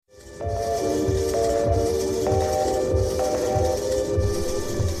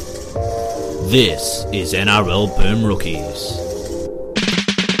This is NRL Boom Rookies.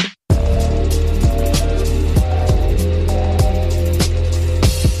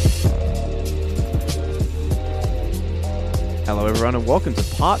 Hello everyone and welcome to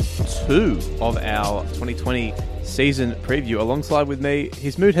part 2 of our 2020 season preview. Alongside with me,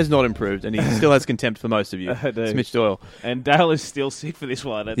 his mood has not improved and he still has contempt for most of you. It's Mitch Doyle. And Dale is still sick for this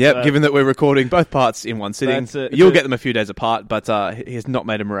one. Given that we're recording both parts in one sitting. You'll get them a few days apart, but he has not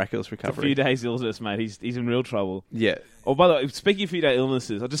made a miraculous recovery. A few days illness, mate. He's in real trouble. Yeah. Oh, by the way, speaking of few day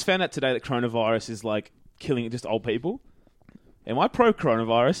illnesses, I just found out today that coronavirus is like killing just old people. Am I pro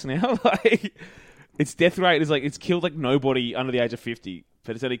coronavirus now? Like, its death rate is like it's killed like nobody under the age of 50.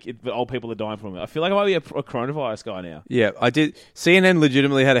 But but old people are dying from it. I feel like I might be a coronavirus guy now. Yeah, I did. CNN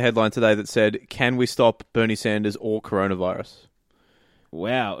legitimately had a headline today that said, "Can we stop Bernie Sanders or coronavirus?"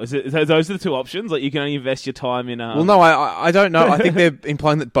 Wow. Those are the two options? Like, you can only invest your time in... Well, no, I don't know. I think they're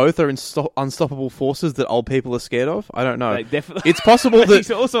implying that both are unstoppable forces that old people are scared of. I don't know. It's possible that... He's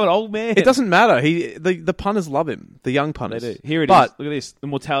also an old man. It doesn't matter. The punters love him. The young punters. They do. Here it is. Look at this. The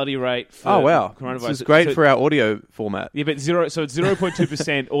mortality rate for coronavirus. This is great for our audio format. Yeah, but it's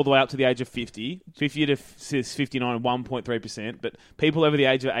 0.2% all the way up to the age of 50. 50 to 59, 1.3%. But people over the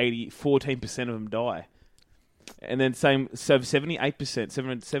age of 80, 14% of them die. And then 78%,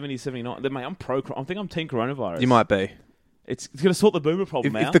 70, 79. Mate, I think I'm team coronavirus. You might be. It's going to sort the boomer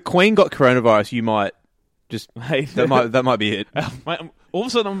problem out. If the Queen got coronavirus, you might just... Hey, that might be it. Mate, all of a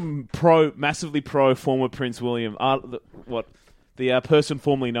sudden, I'm massively pro former Prince William. The person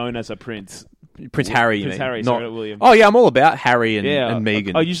formerly known as a prince. Prince Harry, Prince Harry, not William. Oh, yeah, I'm all about Harry and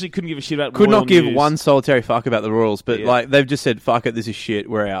Meghan. I usually couldn't give a shit about Could royal not give news. one solitary fuck about the royals, but they've just said, fuck it, this is shit,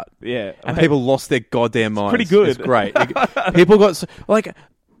 we're out. Yeah. And people lost their goddamn minds. Pretty good. It's great. People got...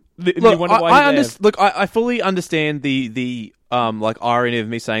 I fully understand the irony of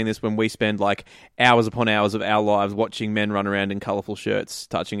me saying this when we spend like hours upon hours of our lives watching men run around in colourful shirts,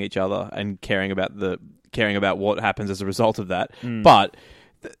 touching each other and caring about what happens as a result of that. But...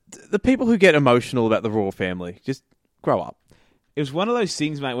 The people who get emotional about the royal family, just grow up. It was one of those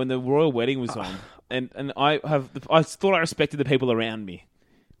things, mate, when the royal wedding was on, and I thought I respected the people around me,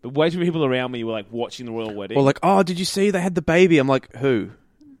 but way too many people around me were like watching the royal wedding. Or like, oh, did you see they had the baby? I'm like, who?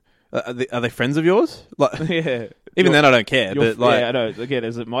 Are they friends of yours? Like, yeah. Even then, I don't care. But like, yeah, I know. Again,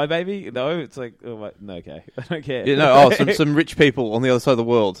 is it my baby? No, it's like, no, okay, I don't care. Yeah, no. Some rich people on the other side of the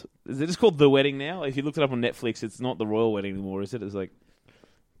world. Is it just called The Wedding now? If you looked it up on Netflix, it's not the royal wedding anymore, is it? It's like.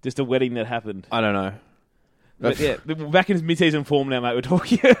 Just a wedding that happened. I don't know. But yeah, back in mid-season form now, mate. We're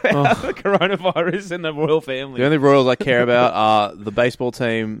talking about the coronavirus and the royal family. The only royals I care about are the baseball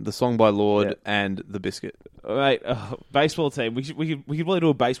team, the Song by Lord, and the biscuit. Mate, baseball team. We could probably do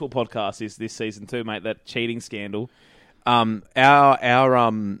a baseball podcast this season too, mate. That cheating scandal. Our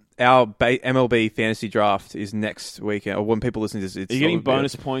MLB fantasy draft is next weekend. Or when people listen to this, it's... Are you getting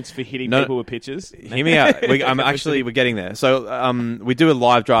bonus points for hitting people with pitches? Hear me out. We're getting there. So we do a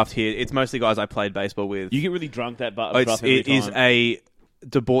live draft here. It's mostly guys I played baseball with. You get really drunk that draft every time. It is a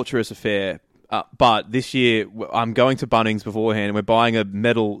debaucherous affair. But this year, I'm going to Bunnings beforehand and we're buying a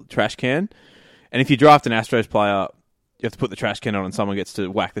metal trash can. And if you draft an Astros player, you have to put the trash can on and someone gets to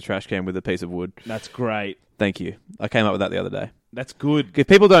whack the trash can with a piece of wood. That's great. Thank you. I came up with that the other day. That's good. If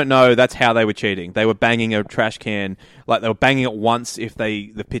people don't know, that's how they were cheating. They were banging a trash can. Like, they were banging it once if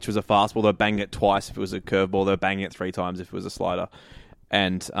the pitch was a fastball. They were banging it twice if it was a curveball. They were banging it 3 times if it was a slider.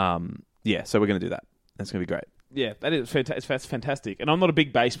 And, so we're going to do that. That's going to be great. Yeah, that's fantastic. And I'm not a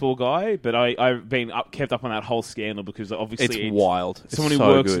big baseball guy, but I've been kept up on that whole scandal because obviously... It's wild. Someone who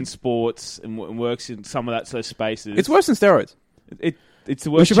works in sports and works in some of that sort of spaces... It's worse than steroids. It's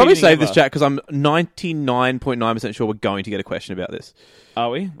the worst. We should probably save ever. this chat because I'm 99.9% sure we're going to get a question about this. Are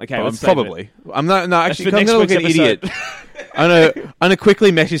we? Okay, probably. I'm not. No, actually, I'm going to look an idiot. I'm gonna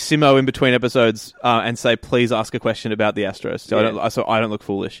quickly message Simo in between episodes and say, please ask a question about the Astros, so I don't look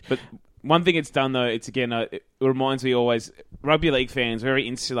foolish. But one thing it's done though, it's again, it reminds me always, rugby league fans very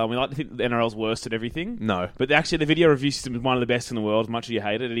insular. We like to think the NRL's worst at everything. No, but actually, the video review system is one of the best in the world. As much as you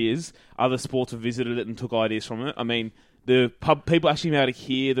hate it, it is. Other sports have visited it and took ideas from it. I mean. The people actually being able to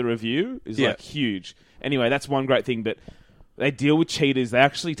hear the review is like huge. Anyway, that's one great thing, but they deal with cheaters. They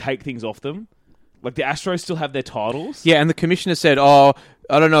actually take things off them. Like the Astros still have their titles. Yeah, and the commissioner said, I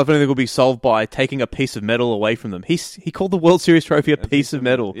don't know if anything will be solved by taking a piece of metal away from them. He called the World Series trophy a piece of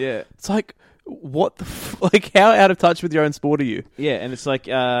metal. Yeah. It's like, what the... how out of touch with your own sport are you? Yeah, and it's like,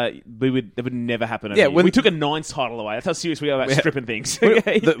 that would never happen. Yeah, we took a Nines title away. That's how serious we are about stripping things.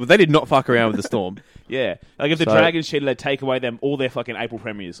 They did not fuck around with the Storm. Yeah. Like if the Dragons cheated, they'd take away all their fucking April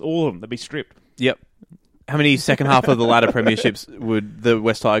premiers. All of them. They'd be stripped. Yep. How many second half of the ladder premierships would the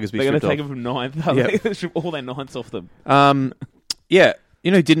West Tigers be They're going stripped to take off? them from ninth. Yep. Strip all their ninths off them. Yeah,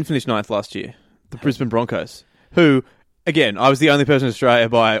 you know who didn't finish ninth last year? The Brisbane Broncos, who, again, I was the only person in Australia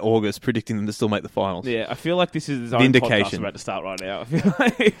by August predicting them to still make the finals. Yeah, I feel like this is his own Vindication. podcast about to start right now. I feel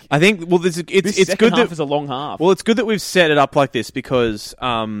like I think, well, it's second good half that... is a long half. Well, it's good that we've set it up like this because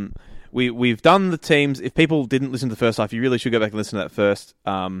we've done the teams. If people didn't listen to the first half, you really should go back and listen to that first.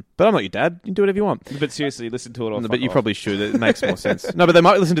 But I'm not your dad. You can do whatever you want. But seriously, listen to it all. But you probably should. It makes more sense. No, but they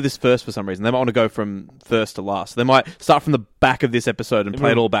might listen to this first for some reason. They might want to go from first to last. They might start from the back of this episode and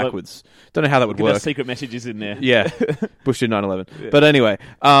play it all backwards. Don't know how that would work. There's secret messages in there. Yeah, Bush did 9/11. Yeah. But anyway,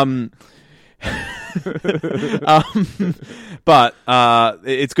 but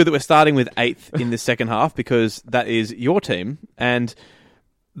it's good that we're starting with 8th in the second half because that is your team, and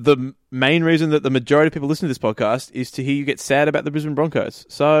the main reason that the majority of people listen to this podcast is to hear you get sad about the Brisbane Broncos.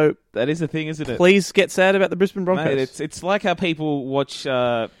 So that is the thing, isn't it? Please get sad about the Brisbane Broncos. Mate, it's like how people watch...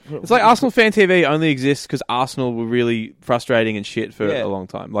 it's like Arsenal Fan TV only exists because Arsenal were really frustrating and shit for a long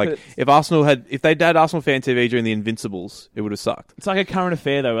time. Like, if they'd had Arsenal Fan TV during the Invincibles, it would have sucked. It's like a current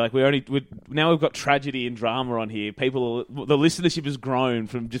affair, though. Like, now we've got tragedy and drama on here. The listenership has grown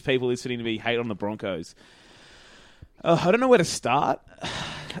from just people listening to me hate on the Broncos. I don't know where to start.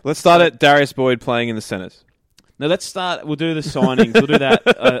 Let's start at Darius Boyd playing in the Centres. No, let's start. We'll do the signings. We'll do that.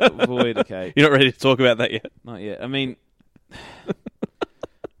 Boyd, okay. You're not ready to talk about that yet? Not yet. I mean,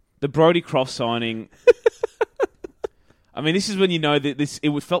 the Brodie Croft signing. I mean, this is when you know that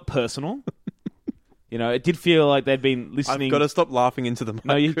it felt personal. You know, it did feel like they'd been listening. I've got to stop laughing into the mic.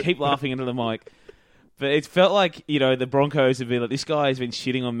 No, you keep laughing into the mic. But it felt like, you know, the Broncos have been like, this guy has been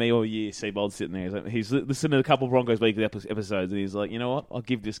shitting on me all year. Seabold's sitting there. He's listened to a couple of Broncos Weekly episodes, and he's like, you know what? I'll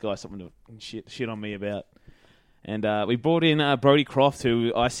give this guy something to shit on me about. And we brought in Brodie Croft,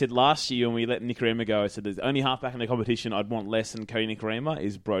 who I said last year when we let Nikorima go, I said there's only halfback in the competition I'd want less than Cody Nikorima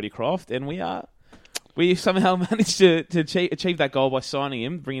is Brodie Croft. And we somehow managed to achieve that goal by signing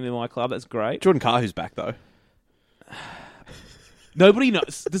him, bringing him to my club. That's great. Jordan Carhu's back, though. Nobody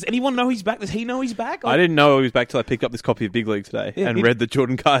knows. Does anyone know he's back? Does he know he's back? I didn't know he was back till I picked up this copy of Big League today and read that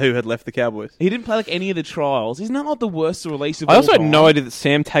Jordan Carhu had left the Cowboys. He didn't play like any of the trials. Isn't that not the worst release of I all also time? had no idea that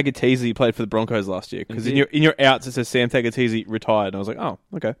Sam Tagatese played for the Broncos last year because in your outs it says Sam Tagatese retired, and I was like, oh,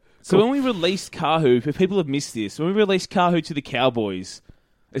 okay. So cool. when we released Carhu, if people have missed this, when we released Carhu to the Cowboys,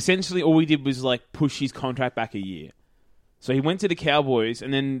 essentially all we did was like push his contract back a year. So he went to the Cowboys,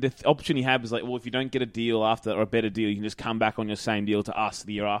 and then the option he had was like, well, if you don't get a deal after or a better deal, you can just come back on your same deal to us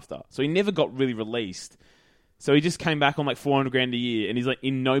the year after. So he never got really released. So he just came back on like $400,000 a year, and he's like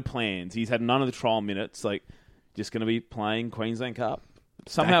in no plans. He's had none of the trial minutes. Like, just going to be playing Queensland Cup.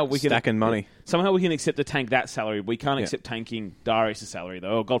 Somehow we can stacking money. Somehow we can accept to tank that salary. We can't accept tanking Darius' salary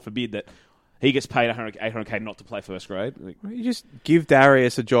though. Oh, God forbid that he gets paid $800K not to play first grade. Like, you just give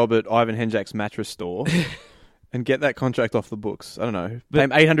Darius a job at Ivan Henjak's mattress store. And get that contract off the books. I don't know. Pay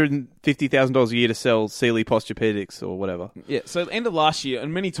him $850,000 a year to sell Sealy Posturepedics or whatever. Yeah, so at the end of last year,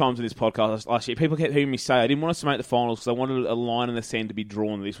 and many times in this podcast last year, people kept hearing me say I didn't want us to make the finals because I wanted a line in the sand to be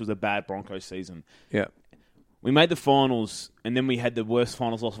drawn that this was a bad Broncos season. Yeah. We made the finals, and then we had the worst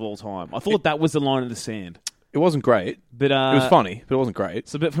finals loss of all time. I thought that was the line in the sand. It wasn't great. But it was funny, but it wasn't great.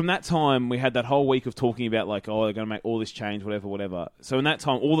 So, but from that time, we had that whole week of talking about, like, oh, they're going to make all this change, whatever. So in that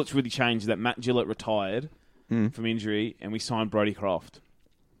time, all that's really changed is that Matt Gillett retired from injury, and we signed Brodie Croft.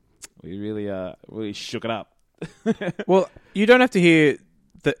 We really shook it up. Well, you don't have to hear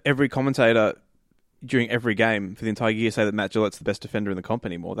that every commentator during every game for the entire year say that Matt Gillett's the best defender in the comp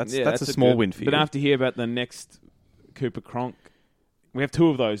anymore. That's a small win for you. But I have to hear about the next Cooper Cronk. We have 2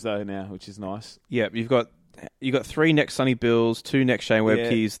 of those though now, which is nice. Yeah, you've got 3 next Sonny Bills, 2 next Shane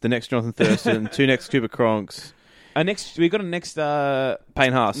Webkes, the next Jonathan Thurston, 2 next Cooper Cronks. We got a next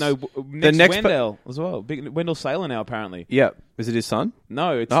Payne Haas. No, next Wendell as well. Big Wendell Saylor now apparently. Yeah, is it his son?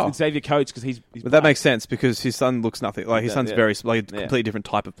 No, it's Xavier Coates because he's but black. that makes sense because his son looks nothing like his son's very like a completely different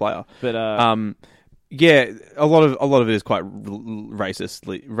type of player. But yeah, a lot of it is quite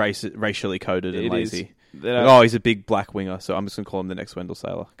racially coded and lazy. He's a big black winger, so I'm just going to call him the next Wendell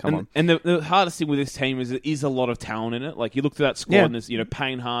Saylor. Come on. And the hardest thing with this team is there is a lot of talent in it. Like, you look at that squad, and there's,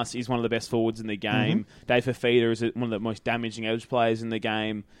 Payne Haas is one of the best forwards in the game. Dave Fafita is one of the most damaging edge players in the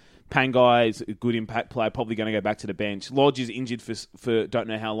game. Pangai is a good impact player, probably going to go back to the bench. Lodge is injured for don't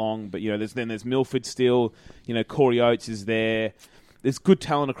know how long, but, there's Milford still. Corey Oates is there. There's good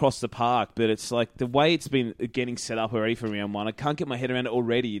talent across the park, but it's like the way it's been getting set up already for round 1, I can't get my head around it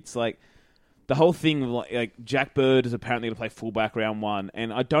already. It's like the whole thing, like Jack Bird is apparently going to play fullback round 1,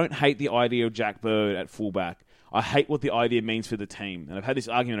 and I don't hate the idea of Jack Bird at fullback. I hate what the idea means for the team, and I've had this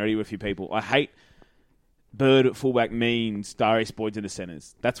argument already with a few people. I hate Bird at fullback means Darius Boyd's in the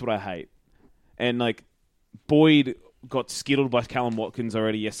centres. That's what I hate. And, like, Boyd got skittled by Callum Watkins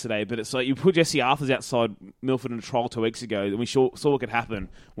already yesterday, but it's like you put Jesse Arthurs outside Milford in a trial 2 weeks ago, and we saw what could happen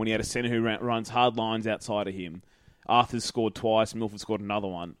when he had a centre who runs hard lines outside of him. Arthurs scored twice, Milford scored another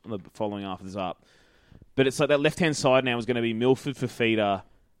one, following Arthurs up. But it's like that left-hand side now is going to be Milford, Fifita,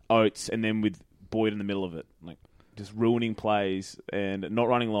 Oates, and then with Boyd in the middle of it. Like, just ruining plays and not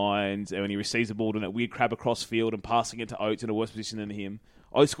running lines, and when he receives the ball, doing that weird crab across field and passing it to Oates in a worse position than him.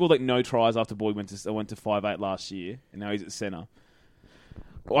 Oates scored like no tries after Boyd went to 5'8" last year, and now he's at centre.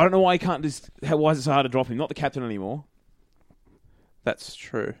 I don't know why he can't just... Why is it so hard to drop him? Not the captain anymore. That's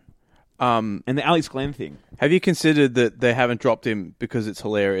true. And the Alex Glenn thing. Have you considered that they haven't dropped him because it's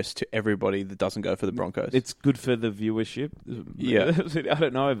hilarious to everybody that doesn't go for the Broncos? It's good for the viewership. Yeah. I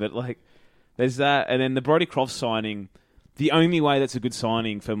don't know, but like, there's that. And then the Brodie Croft signing, the only way that's a good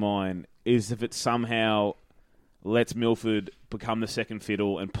signing for mine is if it somehow lets Milford become the second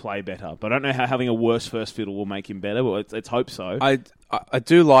fiddle and play better. But I don't know how having a worse first fiddle will make him better. Well, let's hope so. I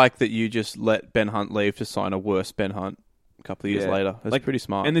do like that you just let Ben Hunt leave to sign a worse Ben Hunt a couple of years later. That's pretty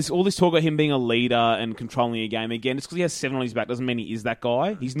smart. And there's all this talk about him being a leader and controlling a game. Again, just because he has 7 on his back doesn't mean he is that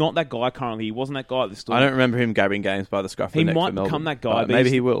guy. He's not that guy currently. He wasn't that guy at the start. I don't remember him grabbing games by the scruff of the neck. He might for become Melbourne, that guy, but maybe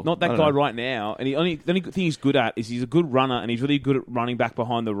he will. Not that guy right now. And the only thing he's good at is he's a good runner, and he's really good at running back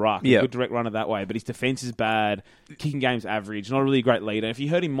behind the ruck. He's a good direct runner that way, but his defence is bad. Kicking game's average. Not a really great leader. If you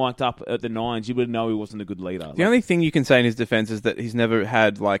heard him mic'd up at the Nines, you would know he wasn't a good leader. The only thing you can say in his defence is that he's never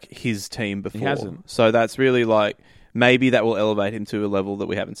had like his team before. He hasn't. So that's really like... Maybe that will elevate him to a level that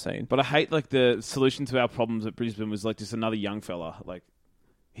we haven't seen. But I hate like the solution to our problems at Brisbane was like just another young fella like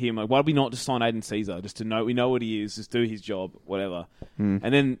him. Like, why did we not just sign Aiden Caesar just to know we know what he is, just do his job, whatever. And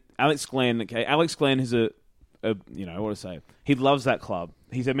then Alex Glenn. Okay, Alex Glenn is a you know what to say. He loves that club.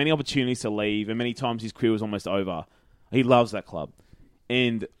 He's had many opportunities to leave, and many times his career was almost over. He loves that club,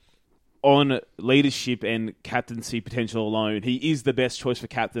 and on leadership and captaincy potential alone, he is the best choice for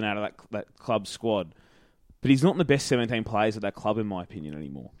captain out of that club squad. But he's not in the best 17 players at that club, in my opinion,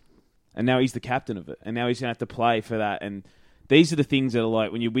 anymore. And now he's the captain of it. And now he's going to have to play for that. And these are the things that are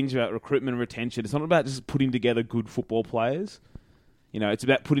like, when you whinge about recruitment and retention, it's not about just putting together good football players. You know, it's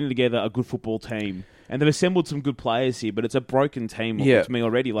about putting together a good football team. And they've assembled some good players here, but it's a broken team to me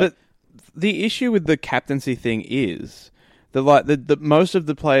already. Like, but the issue with the captaincy thing is... The most of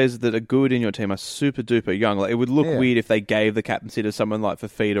the players that are good in your team are super duper young. Like, it would look weird if they gave the captaincy to someone like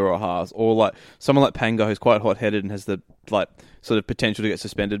Fifita or Haas, or like someone like Pango who's quite hot headed and has the like sort of potential to get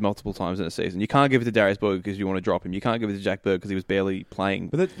suspended multiple times in a season. You can't give it to Darius Boyd because you want to drop him. You can't give it to Jack Bird because he was barely playing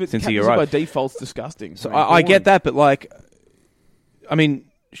since he arrived. By default's disgusting. So I get that, but like, I mean.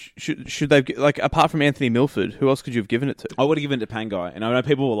 Should they, like, apart from Anthony Milford, who else could you have given it to? I would have given it to Pangai, and I know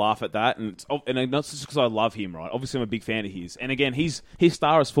people will laugh at that, and not just because I love him, right? Obviously, I'm a big fan of his, and again, his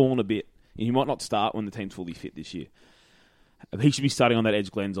star has fallen a bit. He might not start when the team's fully fit this year. He should be starting on that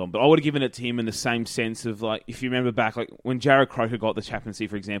edge Glenn's on, but I would have given it to him in the same sense of, like, if you remember back, like when Jared Croker got the captaincy,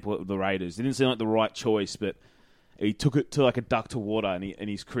 for example, at the Raiders, it didn't seem like the right choice, but he took it to like a duck to water, and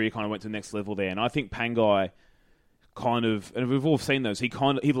his career kind of went to the next level there. And I think Pangai kind of, and we've all seen those. He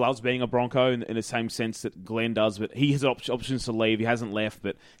loves being a Bronco in the same sense that Glenn does, but he has options to leave. He hasn't left,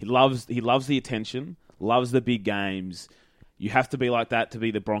 but he loves the attention, loves the big games. You have to be like that to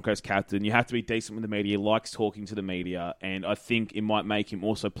be the Broncos captain. You have to be decent with the media. He likes talking to the media, and I think it might make him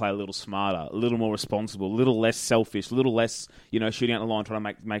also play a little smarter, a little more responsible, a little less selfish, a little less, shooting out the line trying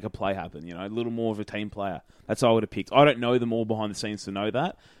to make a play happen. A little more of a team player. That's what I would have picked. I don't know them all behind the scenes to know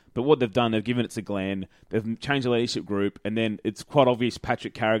that. But what they've done, they've given it to Glenn. They've changed the leadership group. And then it's quite obvious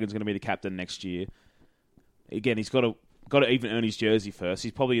Patrick Carrigan's going to be the captain next year. Again, he's got to even earn his jersey first.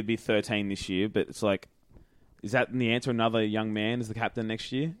 He's probably going to be 13 this year. But it's like, is that the answer? Another young man as the captain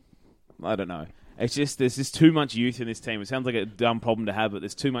next year? I don't know. It's just, there's just too much youth in this team. It sounds like a dumb problem to have, but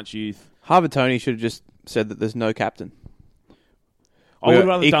there's too much youth. Harvard Tony should have just said that there's no captain. I would have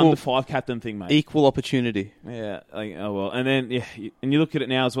rather done the 5-captain thing, mate. Equal opportunity. Yeah. And then, and you look at it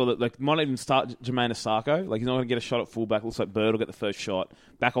now as well, that might even start Jermaine Asako. Like, he's not going to get a shot at fullback. Looks like Bird will get the first shot.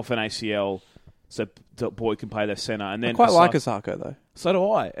 Back off an ACL, so Boyd can play their centre. And then I quite like Asako, though. So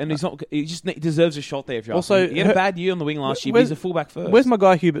do I. And he deserves a shot there if you ask me. He had a bad year on the wing last year, but he's a fullback first. Where's my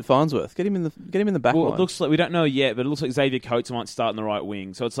guy Hubert Farnsworth? Get him in the back line. It looks like, we don't know yet, but it looks like Xavier Coates might start in the right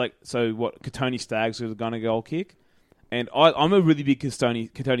wing. So it's like, Katoni Staggs was going to goal kick. And I'm a really big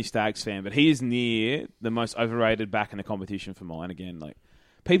Katoni Staggs fan, but he is near the most overrated back in the competition for mine. Again, like,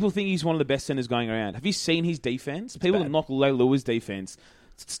 people think he's one of the best centers going around. Have you seen his defense? People knock Leilua defense.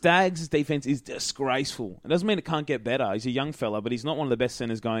 Staggs' defense is disgraceful. It doesn't mean it can't get better. He's a young fella, but he's not one of the best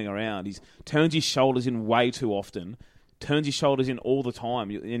centers going around. He turns his shoulders in way too often. Turns his shoulders in all the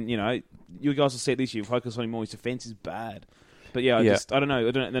time. And, you know, you guys will see this year. Focus on him more. His defense is bad. But yeah, I don't know.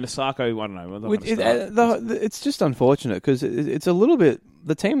 And then Osako, I don't know. It's just unfortunate because it's a little bit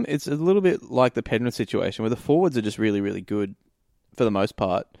the team. It's a little bit like the Penrith situation where the forwards are just really, really good for the most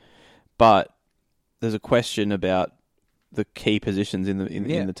part, but there's a question about the key positions in the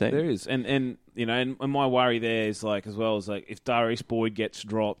team. There is, and you know, and my worry there is like as well as like if Darius Boyd gets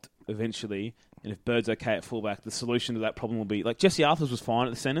dropped eventually. And if Bird's okay at fullback, the solution to that problem will be... Like, Jesse Arthurs was fine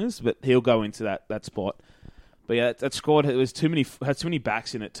at the centres, but he'll go into that spot. But yeah, that squad had too many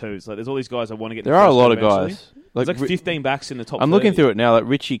backs in it too. It's like there's all these guys I want to get... There are a lot of guys. There's like 15 backs in the top I'm 30. looking through it now, like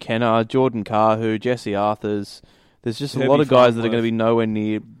Richie Kenner, Jordan Carhu, Jesse Arthurs. There's just a lot of guys that are going to be nowhere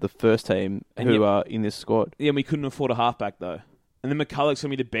near the first team who are in this squad. Yeah, and we couldn't afford a halfback though. And then McCulloch's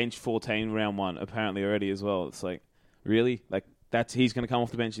going to be the bench 14 round one, apparently already as well. It's like, really? Like, he's going to come off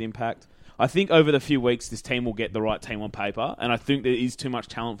the bench at Impact? I think over the few weeks, this team will get the right team on paper, and I think there is too much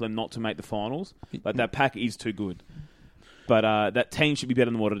talent for them not to make the finals. Like, that pack is too good. But that team should be better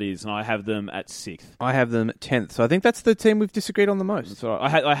than what it is, and I have them at 6th. I have them at 10th, so I think that's the team we've disagreed on the most. That's all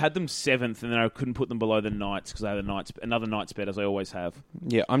right. I had them 7th, and then I couldn't put them below the Knights, because I had another Knights bet, as I always have.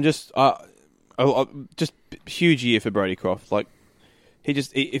 Yeah, I'm just huge year for Brodie Croft. Like,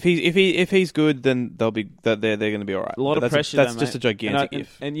 if he's good, then they're going to be all right. A lot of pressure. That's just a gigantic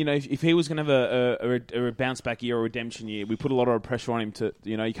if. And you know, if he was going to have a bounce back year or a redemption year, we put a lot of pressure on him to.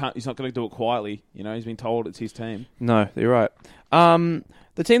 You know, he's not going to do it quietly. You know, he's been told it's his team. No, you're right.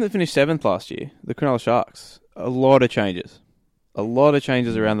 The team that finished 7th last year, the Cronulla Sharks, a lot of changes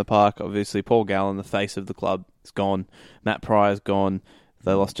around the park. Obviously, Paul Gallen, the face of the club, is gone. Matt Pryor's gone.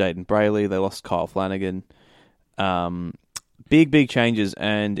 They lost Jaden Brayley. They lost Kyle Flanagan. Big changes,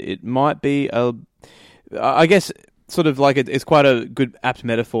 and it might be I guess sort of like it's quite a good apt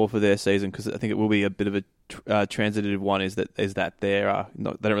metaphor for their season because I think it will be a bit of a transitive one. Is that they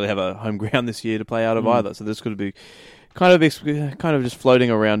don't really have a home ground this year to play out of either, so this could be kind of just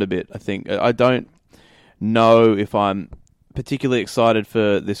floating around a bit. I think I don't know if I'm particularly excited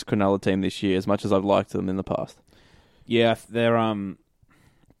for this Cronulla team this year as much as I've liked them in the past. Yeah, they're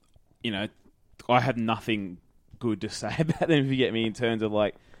you know, I have nothing good to say about them if you get me in terms of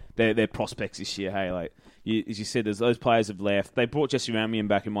like their prospects this year. Hey, like as you said, there's those players have left. They brought Jesse Ramian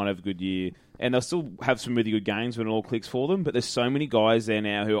back and might have a good year, and they'll still have some really good games when it all clicks for them. But there's so many guys there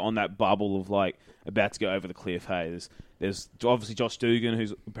now who are on that bubble of like about to go over the cliff. Hey, there's obviously Josh Dugan,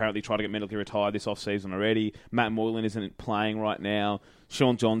 who's apparently tried to get medically retired this off-season already. Matt Moylan isn't playing right now.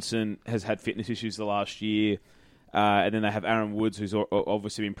 Sean Johnson has had fitness issues the last year. And then they have Aaron Woods, who's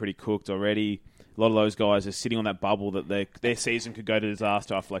obviously been pretty cooked already. A lot of those guys are sitting on that bubble that their season could go to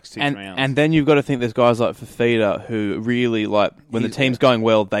disaster after like 6 rounds. And then you've got to think there's guys like Fafita who really like when the team's going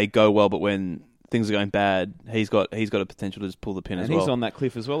well, they go well, but when things are going bad, he's got a potential to just pull the pin as well. And he's on that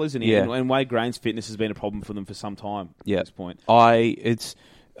cliff as well, isn't he? Yeah. And Wade Grain's fitness has been a problem for them for some time at this point. We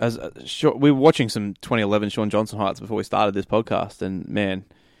were watching some 2011 Sean Johnson highlights before we started this podcast, and man,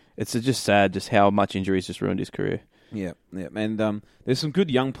 it's just sad just how much injuries just ruined his career. Yeah. And there's some good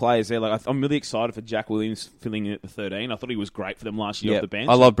young players there. Like I'm really excited for Jack Williams filling in at the 13. I thought he was great for them last year off the bench.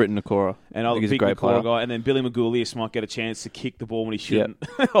 I love Britton Nakora. And I think he's a great player. Guy. And then Billy Magoulias might get a chance to kick the ball when he shouldn't.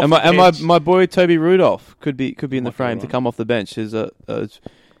 And my boy Toby Rudolph could be in the frame to come off the bench. There's a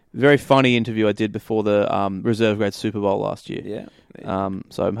very funny interview I did before the reserve grade Super Bowl last year. Yeah.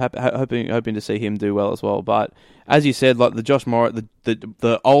 So I'm hoping to see him do well as well. But as you said, like the Josh Morris,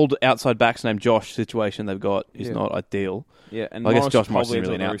 the old outside backs named Josh situation they've got is not ideal. Yeah, and I guess Josh Morris isn't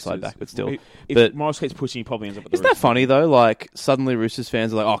really an outside back, but still. If Morris keeps pushing, he probably ends up at the Isn't that funny though? Like suddenly Roosters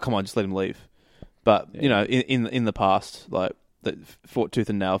fans are like, "Oh, come on, just let him leave." But you know, in the past, like fought tooth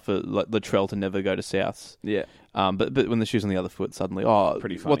and nail for like Latrell to never go to Souths. Yeah. But when the shoe's on the other foot, suddenly,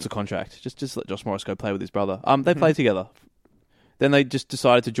 pretty funny. What's a contract? Just let Josh Morris go play with his brother. They play together. Then they just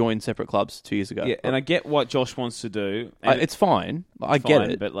decided to join separate clubs 2 years ago. Yeah, and I get what Josh wants to do. It's fine. I get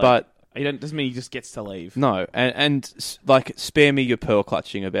it. But it doesn't mean he just gets to leave. No, and like spare me your pearl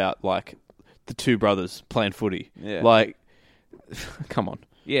clutching about like the two brothers playing footy. Yeah. Like, come on.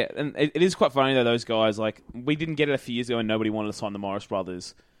 Yeah, and it is quite funny though. Those guys, like we didn't get it a few years ago, and nobody wanted to sign the Morris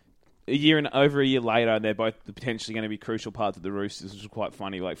brothers. Over a year later, they're both potentially going to be crucial parts of the Roosters, which is quite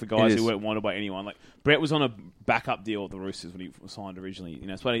funny. Like for guys who weren't wanted by anyone, like Brett was on a backup deal with the Roosters when he signed originally. You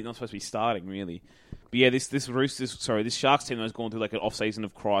know, he's not supposed to be starting really. But yeah, this Sharks team has gone through like an off season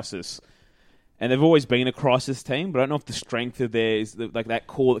of crisis, And they've always been a crisis team, but I don't know if the strength of theirs, like that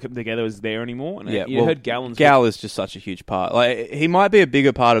core that kept them together, is there anymore. And you heard Gallen's... Gal is just such a huge part. Like, he might be a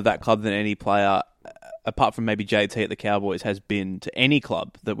bigger part of that club than any player, apart from maybe JT at the Cowboys, has been to any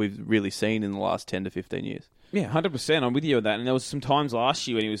club that we've really seen in the last 10 to 15 years. Yeah, 100%. I'm with you on that. And there was some times last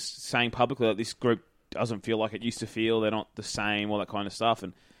year when he was saying publicly that this group doesn't feel like it used to feel. They're not the same, all that kind of stuff.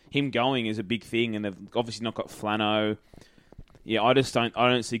 And him going is a big thing, and they've obviously not got Flano. Yeah, I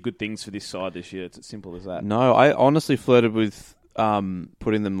don't see good things for this side this year. It's as simple as that. No, I honestly flirted with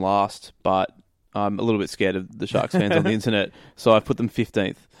putting them last, but I'm a little bit scared of the Sharks fans on the internet, so I've put them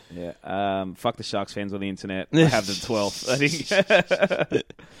 15th. Yeah, fuck the Sharks fans on the internet. I have them 12th, I think.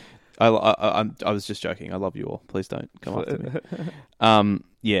 I was just joking. I love you all. Please don't come after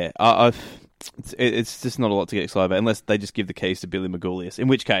me. It's just not a lot to get excited about unless they just give the keys to Billy Magoulias, in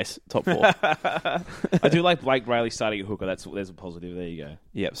which case, top 4. I do like Blake Rayleigh starting at hooker. There's a positive. There you go.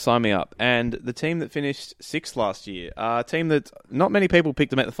 Yep, sign me up. And the team that finished 6th last year, a team that not many people picked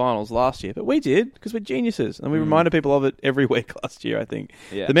them at the finals last year, but we did because we're geniuses, and we reminded people of it every week last year, I think.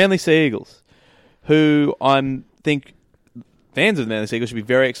 Yeah. The Manly Sea Eagles, who think fans of the Manly Sea Eagles should be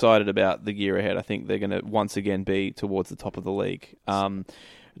very excited about the year ahead. I think they're going to once again be towards the top of the league.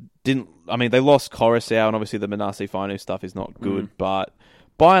 They lost Coruscant, and obviously the Manase Fainu stuff is not good, but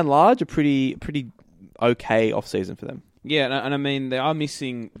by and large, a pretty okay off-season for them. Yeah, and I mean, they are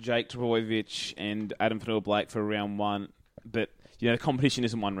missing Jake Trbojevic and Adam Fanua-Blake for round 1, but the competition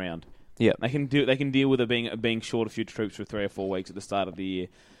isn't one round. Yeah, they can deal with it being short a few troops for 3 or 4 weeks at the start of the year.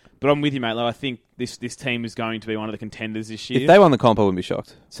 But I'm with you, mate. I think this team is going to be one of the contenders this year. If they won the comp, I wouldn't be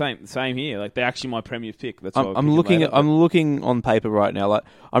shocked. Same here. Like, they're actually my Premier pick. That's I'm looking on paper right now. Like,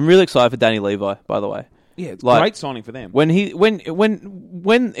 I'm really excited for Danny Levi. By the way, yeah, it's great signing for them. When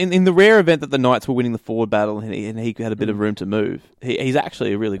in the rare event that the Knights were winning the forward battle and he had a bit of room to move, he's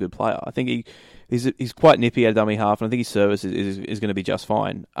actually a really good player. I think he's quite nippy at dummy half, and I think his service is going to be just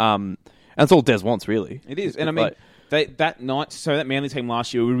fine. And that's all Des wants, really. It is, and I mean. That Manly team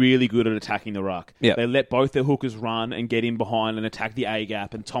last year were really good at attacking the ruck. Yep. They let both their hookers run and get in behind and attack the A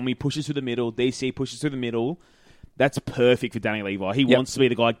gap. And Tommy pushes through the middle. DC pushes through the middle. That's perfect for Danny Levi. He wants to be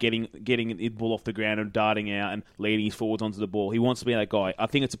the guy getting the ball off the ground and darting out and leading his forwards onto the ball. He wants to be that guy. I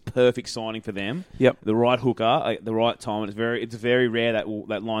think it's a perfect signing for them. Yep. The right hooker at the right time. And it's very rare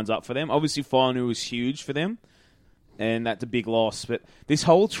that lines up for them. Obviously, Fainu is huge for them. And that's a big loss. But this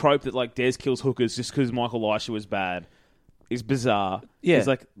whole trope that like Des kills hookers just because Michael Elisha was bad is bizarre. Yeah. It's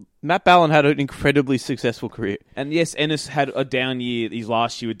like Matt Ballon had an incredibly successful career. And yes, Ennis had a down year his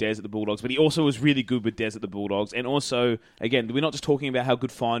last year with Des at the Bulldogs, but he also was really good with Des at the Bulldogs. And also, again, we're not just talking about how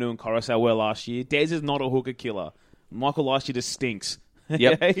good Fainu and Coruscant were last year. Des is not a hooker killer. Michael last year just stinks.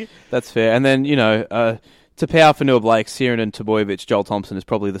 Yep, that's fair. And then, Tapau, Fanua-Blake, Siren and Trbojevic, Joel Thompson is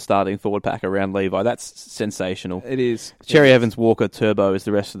probably the starting forward pack around Levi. That's sensational. It is. Cherry Evans, Walker, Turbo is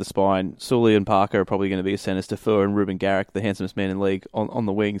the rest of the spine. Sully and Parker are probably going to be a centre. Stafur and Ruben Garrick, the handsomest man in the league, on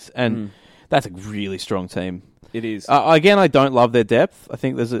the wings. And that's a really strong team. It is. Again, I don't love their depth. I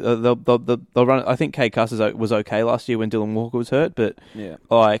think they'll run. I think Kate Cuss was okay last year when Dylan Walker was hurt, but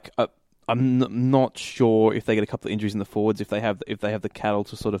I'm not sure if they get a couple of injuries in the forwards if they have the cattle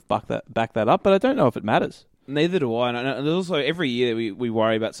to sort of back that up. But I don't know if it matters. Neither do I. And also, every year we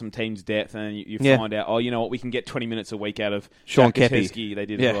worry about some team's depth, and you find out, you know what, we can get 20 minutes a week out of Sean Kepi. They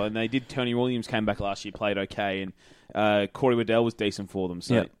did well, and they did. Tony Williams came back last year, played okay, and Corey Waddell was decent for them.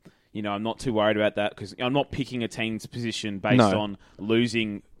 So, I'm not too worried about that because I'm not picking a team's position based on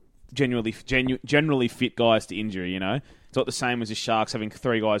losing generally fit guys to injury. It's not the same as the Sharks having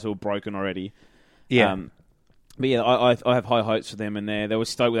 3 guys who are broken already. Yeah. But yeah, I have high hopes for them, and they were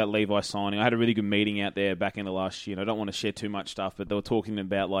stoked with that Levi signing. I had a really good meeting out there back in the last year, and I don't want to share too much stuff, but they were talking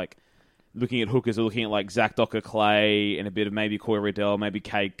about like looking at hookers, or looking at like Zach Docker-Clay and a bit of maybe Corey Riddell, maybe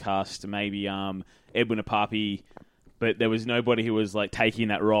Cade Cust, maybe Edwin Apapi, but there was nobody who was like taking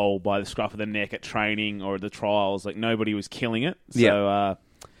that role by the scruff of the neck at training or at the trials. Like nobody was killing it. So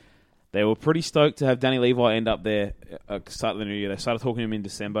they were pretty stoked to have Danny Levi end up there at the start of the new year. They started talking to him in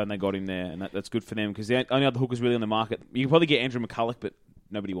December, and they got him there, and that's good for them because the only other hookers really on the market. You can probably get Andrew McCulloch, but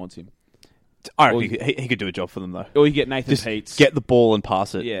nobody wants him. I reckon he could do a job for them, though. Or you get Nathan Just Peets. Get the ball and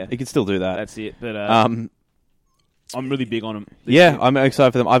pass it. Yeah. He can still do that. That's it. But I'm really big on him. I'm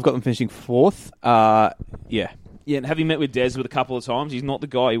excited for them. I've got them finishing 4th. Yeah, and having met with Des a couple of times, he's not the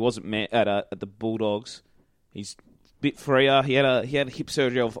guy he wasn't met at the Bulldogs. He's bit freer. He had a hip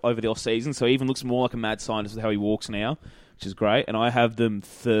surgery over the off season, so he even looks more like a mad scientist with how he walks now, which is great. And I have them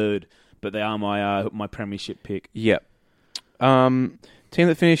 3rd, but they are my premiership pick. Yep. Team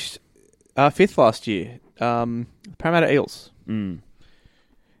that finished 5th last year, Parramatta Eels.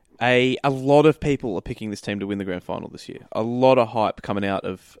 a lot of people are picking this team to win the grand final this year. A lot of hype coming out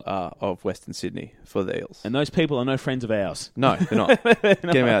of Western Sydney for the Eels. And those people are no friends of ours. No, they're not. Get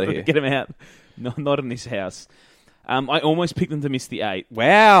them out of here. Get them out. No, not in this house. I almost picked them to miss the 8.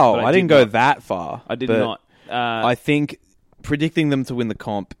 Wow, But I didn't go that far. I did but not. I think predicting them to win the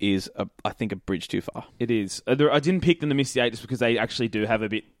comp is, I think, a bridge too far. It is. I didn't pick them to miss the 8 just because they actually do have a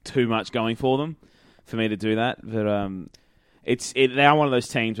bit too much going for them for me to do that. But they are one of those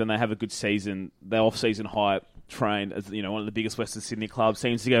teams when they have a good season, their off-season hype train as one of the biggest Western Sydney clubs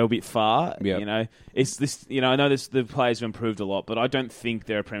seems to go a bit far. Yep. It's this. I know the players have improved a lot, but I don't think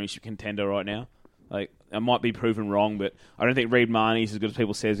they're a premiership contender right now. Like, I might be proven wrong, but I don't think Reid Marnie's as good as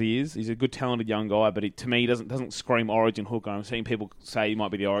people says he is. He's a good, talented young guy, but to me, he doesn't scream Origin hooker. I'm seeing people say he might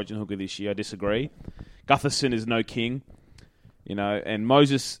be the Origin hooker this year. I disagree. Gutherson is no king, and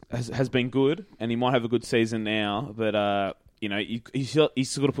Moses has been good, and he might have a good season now, but he's still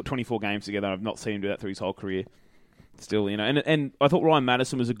got to put 24 games together. I've not seen him do that through his whole career. Still, and I thought Ryan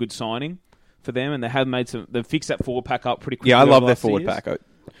Madison was a good signing for them, and they've fixed that forward pack up pretty quickly. Yeah, I love their forward pack.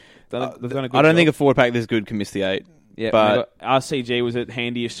 They've done a good I don't job. think a forward pack this good can miss the 8. Yeah, but RCG was a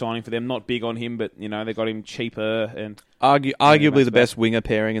handiest signing for them. Not big on him, but they got him cheaper and arguably the best winger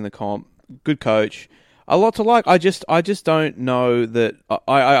pairing in the comp. Good coach, a lot to like. I just don't know that.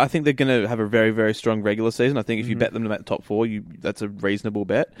 I think they're going to have a very, very strong regular season. I think if you bet them to make the top 4, that's a reasonable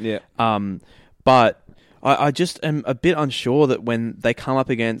bet. Yeah. But I just am a bit unsure that when they come up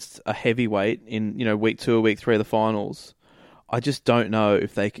against a heavyweight in week 2 or week 3 of the finals, I just don't know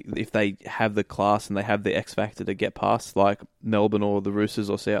if they have the class and they have the X factor to get past like Melbourne or the Roosters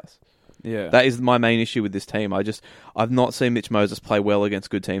or South. Yeah, that is my main issue with this team. I've not seen Mitch Moses play well against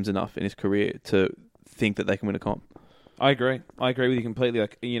good teams enough in his career to think that they can win a comp. I agree with you completely.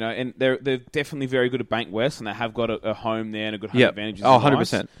 And they're definitely very good at Bankwest, and they have got a home there and a good home advantage. Oh,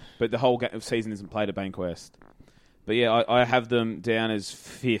 100%. But the whole season isn't played at Bankwest. But yeah, I have them down as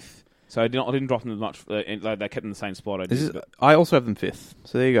 5th. So I didn't drop them as much. They kept in the same spot. I also have them 5th.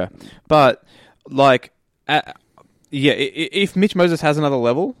 So there you go. But if Mitch Moses has another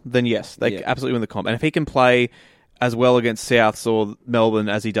level, then yes, they absolutely win the comp. And if he can play as well against Souths or Melbourne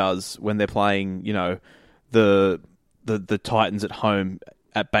as he does when they're playing, the Titans at home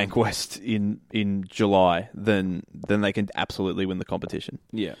at Bankwest in July, then they can absolutely win the competition.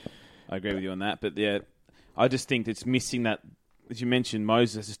 Yeah, I agree with you on that. But yeah, I just think it's missing that. As you mentioned,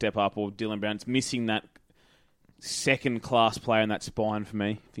 Moses has to step up, or Dylan Brown. It's missing that second-class player in that spine for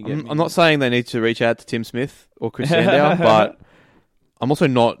me. If you get me. I'm not saying they need to reach out to Tim Smith or Chris Sandow, but I'm also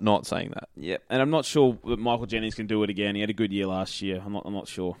not saying that. Yeah, and I'm not sure that Michael Jennings can do it again. He had a good year last year. I'm not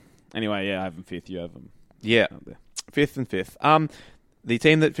sure. Anyway, yeah, I have them 5th. You have them. Yeah, 5th and 5th. The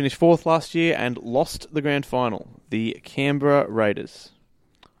team that finished 4th last year and lost the grand final, the Canberra Raiders.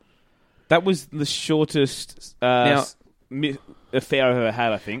 That was the shortest affair I've ever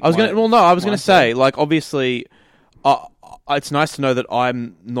had, I think. I was going to say, like, obviously, it's nice to know that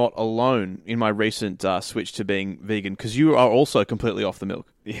I'm not alone in my recent switch to being vegan, because you are also completely off the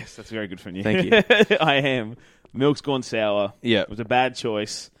milk. Yes, that's very good from you. Thank you. I am. Milk's gone sour. Yeah. It was a bad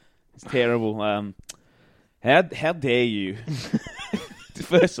choice. It's terrible. How dare you?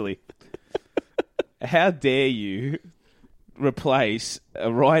 Firstly, how dare you replace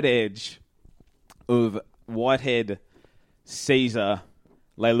a right edge of Whitehead, Caesar,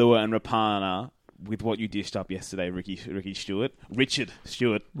 Leilua and Rapana with what you dished up yesterday, Richard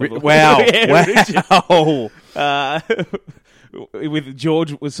Stewart. Wow. With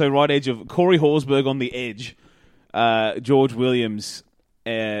George, so right edge of Corey Horsburgh on the edge, George Williams,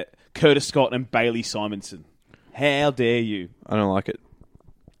 Curtis Scott and Bailey Simonson. How dare you? I don't like it.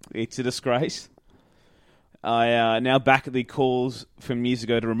 It's a disgrace. I now back at the calls from years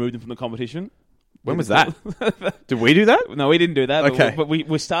ago to remove them from the competition. When was that? Did we do that? No, we didn't do that. Okay. But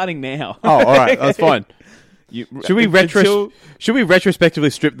we're starting now. Oh, all right. That's fine. Should we retrospectively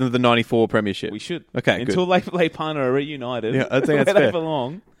strip them of the 94 premiership? We should. Okay, Until Leipana are reunited. Yeah, I think that's fair. For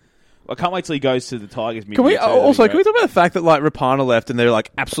long. I can't wait till he goes to the Tigers. Can we talk about the fact that like Rapana left and they're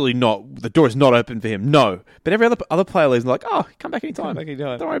like, absolutely not, the door is not open for him? No. But every other player leaves and like, oh, come back anytime.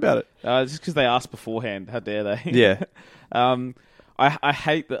 Don't worry about it. Just because they asked beforehand. How dare they? Yeah. I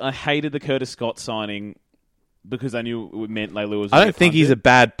hated the Curtis Scott signing because I knew it meant Leilua was. I don't think he's a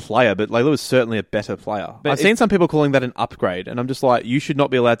bad player, but Leilua is certainly a better player. But I've seen some people calling that an upgrade, and I'm just like, you should not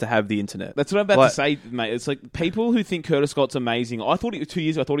be allowed to have the internet. That's what I'm about to say, mate. It's like people who think Curtis Scott's amazing. I thought 2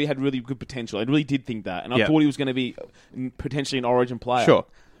 years ago, I thought he had really good potential. I really did think that, and I thought he was going to be potentially an Origin player. Sure,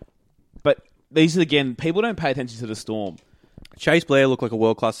 but these again, people don't pay attention to the Storm. Chase Blair looked like a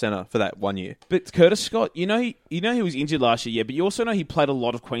world-class centre for that 1 year. But Curtis Scott, he was injured last year, yeah, but you also know he played a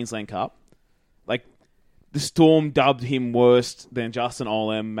lot of Queensland Cup. Like, the Storm dubbed him worse than Justin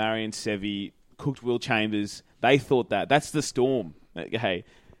Olam, Marion Sevi, cooked Will Chambers. They thought that. That's the Storm. Hey,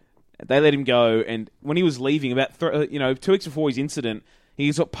 they let him go, and when he was leaving, about 2 weeks before his incident,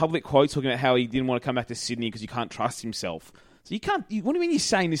 he's got public quotes talking about how he didn't want to come back to Sydney because he can't trust himself. So you can't... what do you mean you're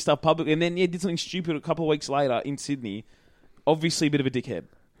saying this stuff publicly? And then did something stupid a couple of weeks later in Sydney. Obviously a bit of a dickhead.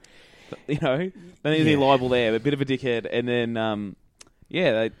 Don't need any libel there, but a bit of a dickhead. And then,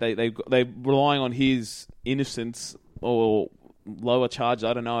 they're relying on his innocence or lower charge,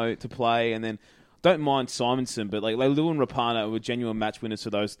 I don't know, to play. And then, don't mind Simonson, but like Lou and Rapana were genuine match winners for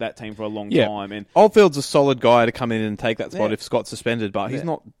that team for a long time. And Oldfield's a solid guy to come in and take that spot if Scott's suspended, but he's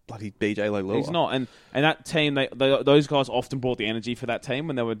not bloody BJ Leilua. He's not, and that team, those guys often brought the energy for that team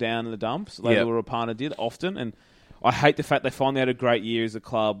when they were down in the dumps. Lou and Rapana did often, and I hate the fact they finally had a great year as a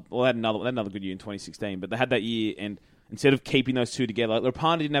club. Well, they had another good year in 2016, but they had that year, and instead of keeping those two together, like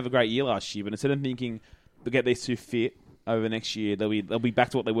Rapana didn't have a great year last year, but instead of thinking they'll get these two fit over next year, they'll be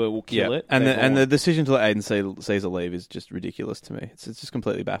back to what they were. We'll kill it. And the decision to let Aiden Caesar leave is just ridiculous to me. It's just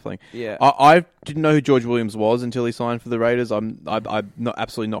completely baffling. Yeah, I didn't know who George Williams was until he signed for the Raiders. I'm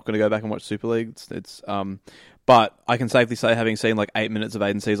absolutely not going to go back and watch Super League. But I can safely say, having seen like 8 minutes of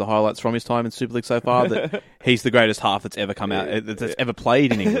Aiden Caesar highlights from his time in Super League so far, that he's the greatest half that's ever come out, that's ever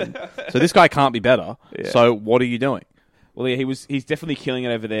played in England. So this guy can't be better. Yeah. So what are you doing? Well, yeah, he's definitely killing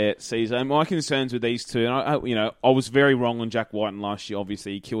it over there, Caesar. And my concerns with these two, and I was very wrong on Jack Whiten last year.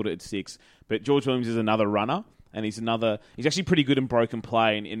 Obviously, he killed it at 6. But George Williams is another runner, and he's actually pretty good in broken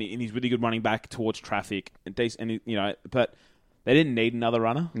play, and he's really good running back towards traffic. But they didn't need another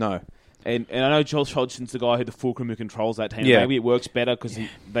runner. No. And I know Josh Hodgson's the guy who the fulcrum who controls that team. Yeah. Maybe it works better because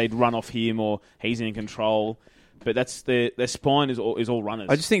they'd run off him or he's in control. But that's their spine is all runners.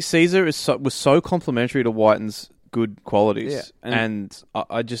 I just think Caesar was so complementary to Whiten's good qualities. Yeah. And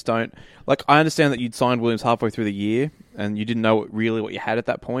I just don't... Like, I understand that you'd signed Williams halfway through the year and you didn't know really what you had at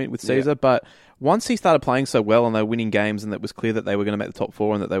that point with Caesar, but once he started playing so well and they were winning games and it was clear that they were going to make the top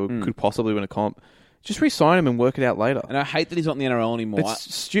 4 and that they could possibly win a comp, just re-sign him and work it out later. And I hate that he's not in the NRL anymore.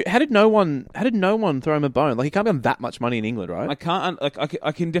 How did no one throw him a bone? Like, he can't be on that much money in England, right? I can't.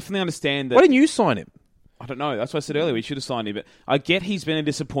 I can definitely understand that. Why didn't you sign him? I don't know. That's what I said earlier. We should have signed him. But I get he's been a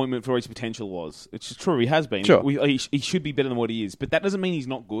disappointment for what his potential was. It's true. He has been. Sure. He should be better than what he is. But that doesn't mean he's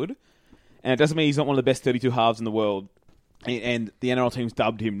not good. And it doesn't mean he's not one of the best 32 halves in the world. And the NRL team's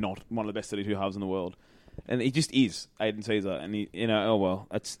dubbed him not one of the best 32 halves in the world. And he just is, Aiden Caesar. And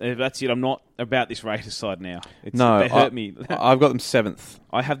that's it. I'm not about this Raiders side now. They hurt me. I've got them 7th.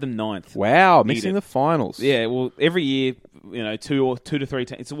 I have them 9th. Wow, missing the finals. Yeah, well, every year, 2 to 3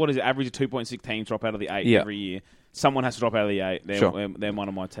 teams. So what is it? Average of 2.6 teams drop out of the 8 every year. Someone has to drop out of the 8. They're one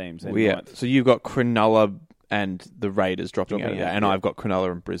of my teams. So you've got Cronulla and the Raiders dropping out of and I've got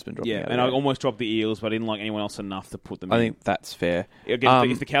Cronulla and Brisbane dropping out. Yeah, and I almost dropped the Eels, but I didn't like anyone else enough to put them in. I think that's fair. Again,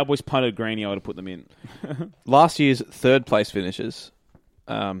 if the Cowboys punted Greeny, I would have put them in. Last year's third place finishers,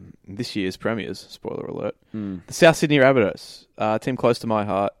 this year's premiers, spoiler alert, the South Sydney Rabbitohs, a team close to my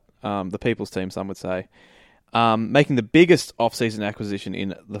heart, the people's team, some would say, making the biggest off-season acquisition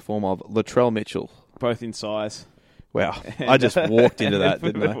in the form of Latrell Mitchell. Both in size. Wow, I just walked into that,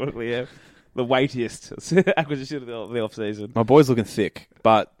 didn't I? Yeah. The weightiest acquisition of the off-season. My boy's looking thick,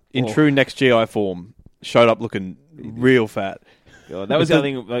 but in true next GI form, showed up looking real fat. God, that was the other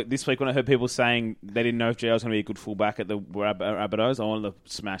thing. Like, this week when I heard people saying they didn't know if GI was going to be a good fullback at the Rabbitohs, I wanted to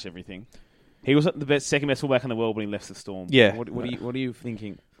smash everything. He was the second best fullback in the world when he left the Storm. Yeah. What are you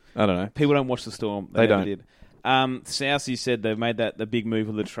thinking? I don't know. People don't watch the Storm. They don't. Did. South, you said they've made the big move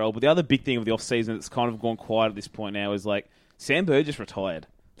with Latrell, but the other big thing of the off-season that's kind of gone quiet at this point now is like Sam Burgess retired.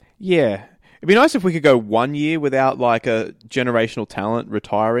 Yeah. It'd be nice if we could go 1 year without like a generational talent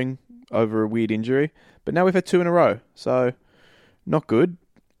retiring over a weird injury. But now we've had 2 in a row, so not good.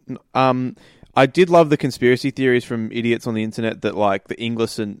 I did love the conspiracy theories from idiots on the internet that like the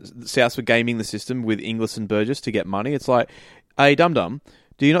Inglis and Souths were gaming the system with Inglis and Burgess to get money. It's like, hey, dum-dum,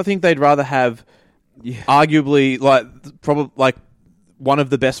 do you not think they'd rather have arguably probably one of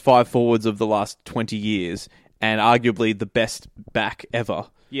the best 5 forwards of the last 20 years and arguably the best back ever?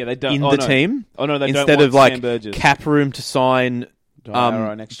 Yeah, they don't in the team. Oh no, they instead don't want of Sam Burgess. Cap room to sign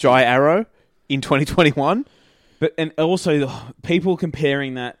Jai Arrow in 2021. And also people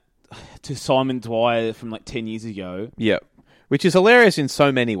comparing that to Simon Dwyer from like 10 years ago. Yeah, which is hilarious in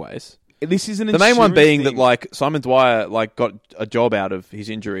so many ways. this is an the main one insurance being thing. that like Simon Dwyer like got a job out of his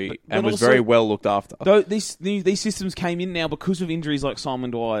injury and was also- very well looked after. Though these systems came in now because of injuries like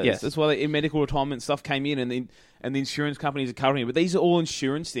Simon Dwyer's. Yes. That's why medical retirement stuff came in, and the insurance companies are covering it. But these are all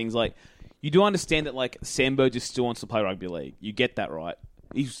insurance things. Like, you do understand that like Sam Burgess still wants to play rugby league. You get that, right?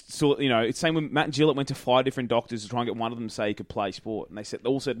 He's still, it's same when Matt Gillett went to 5 different doctors to try and get one of them to say he could play sport, and they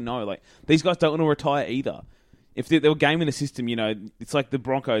all said no. Like, these guys don't want to retire either. If they were gaming the system, it's like the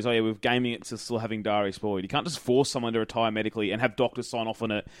Broncos. Oh yeah, we're gaming it to still having Darius Boyd. You can't just force someone to retire medically and have doctors sign off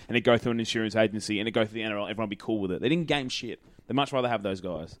on it, and it go through an insurance agency, and it go through the NRL. Everyone be cool with it. They didn't game shit. They'd much rather have those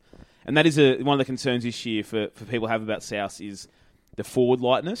guys. And that is one of the concerns this year for people have about South is the forward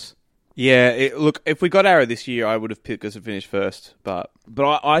lightness. Yeah, look, if we got Arrow this year, I would have picked us to finish first, but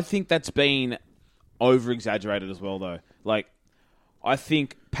I think that's been over-exaggerated as well, though. Like, I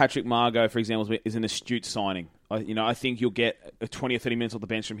think Patrick Margot, for example, is an astute signing. I think you'll get 20 or 30 minutes off the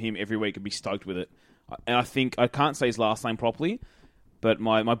bench from him every week and be stoked with it. And I think, I can't say his last name properly, but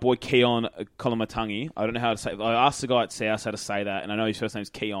my boy Keon Kolomatangi, I don't know how to say it. I asked the guy at South how to say that, and I know his first name's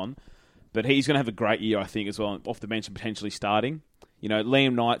Keon, but he's going to have a great year, I think, as well, off the bench and potentially starting.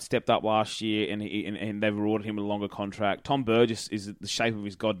 Liam Knight stepped up last year, and they've rewarded him with a longer contract. Tom Burgess is the shape of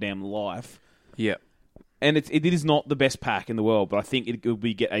his goddamn life. yeah. And it is not the best pack in the world, but I think it will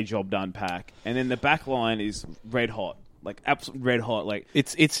be get a job done pack. And then the back line is red hot, like absolute red hot. Like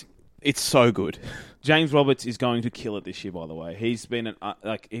It's so good. James Roberts is going to kill it this year. By the way, he's been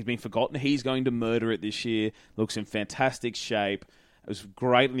he's been forgotten. He's going to murder it this year. Looks in fantastic shape. It was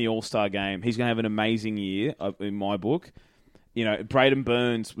great in the All-Star game. He's going to have an amazing year in my book. Braden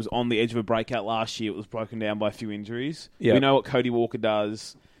Burns was on the edge of a breakout last year. It was broken down by a few injuries. Yep. We know what Cody Walker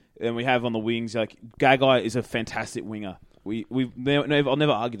does. And we have on the wings, like, Gagai is a fantastic winger. I'll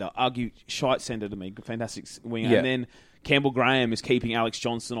never argue that. Argue shite centre to me. Fantastic winger. Yeah. And then Campbell Graham is keeping Alex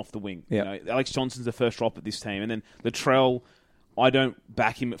Johnson off the wing. Yeah. Alex Johnson's the first drop at this team. And then Latrell, I don't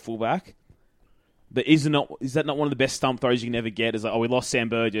back him at fullback. But is that not one of the best stump throws you can ever get? Is like, we lost Sam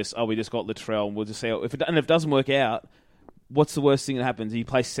Burgess. We just got Latrell. And we'll just say, if it doesn't work out, what's the worst thing that happens? He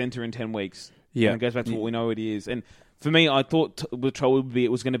plays centre in 10 weeks. Yeah. And it goes back to what we know it is. And for me, I thought Latrell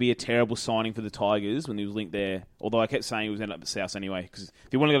was going to be a terrible signing for the Tigers when he was linked there. Although I kept saying he was ending up at South anyway. Because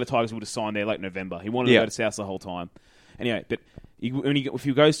if he wanted to go to the Tigers, he would have signed there late November. He wanted to go to South the whole time. Anyway, but if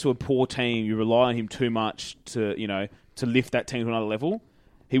he goes to a poor team, you rely on him too much to lift that team to another level.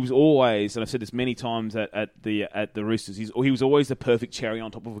 He was always, and I've said this many times at the Roosters, he was always the perfect cherry on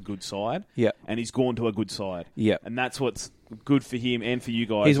top of a good side. Yeah. And he's gone to a good side. Yeah. And that's what's good for him and for you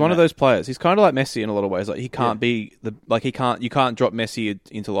guys. He's one of those players. He's kind of like Messi in a lot of ways. Like, he can't be you can't drop Messi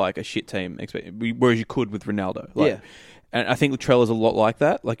into like a shit team, whereas you could with Ronaldo. Like, and I think Latrell is a lot like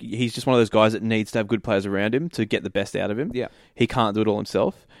that. Like, he's just one of those guys that needs to have good players around him to get the best out of him. Yeah. He can't do it all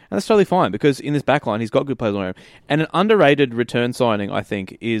himself. And that's totally fine, because in this backline, he's got good players around him. And an underrated return signing, I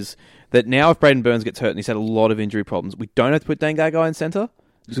think, is that now if Braden Burns gets hurt and he's had a lot of injury problems, we don't have to put Dane Gagai in centre,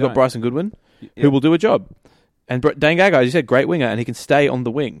 because we've got Bryson Goodwin, who will do a job. And Dane Gagai, as you said, great winger, and he can stay on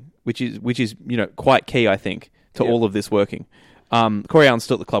the wing, which is quite key, I think, to all of this working. Corey Allen's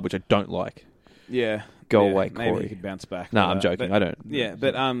still at the club, which I don't like. Yeah. Go away, Corey. Maybe he could bounce back. No, I'm joking. I don't. Yeah,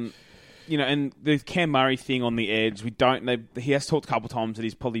 but and the Cam Murray thing on the edge, he has talked a couple of times that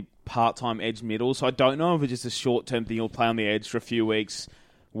he's probably part-time edge middle, so I don't know if it's just a short-term thing. He'll play on the edge for a few weeks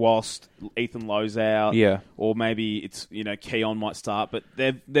whilst Ethan Lowe's out. Yeah. Or maybe it's, Keon might start, but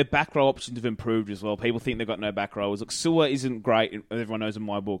their back row options have improved as well. People think they've got no back rowers. Look, Sua isn't great, everyone knows in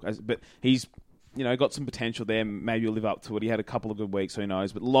my book, but he's got some potential there. Maybe he'll live up to it. He had a couple of good weeks, who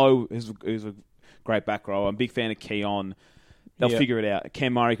knows. But Lowe is a great back row. I'm a big fan of Keon. They'll figure it out.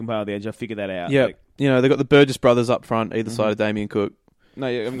 Cam Murray can play on the edge. I'll figure that out. Yeah. They've got the Burgess brothers up front, either side of Damien Cook. No,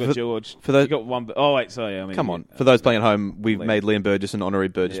 you haven't got George. For those, you got one. Oh, wait, sorry. Come on. For those playing at home, we've made Liam Burgess an honorary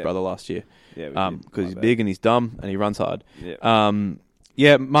Burgess brother last year. Yeah, because he's big and he's dumb and he runs hard.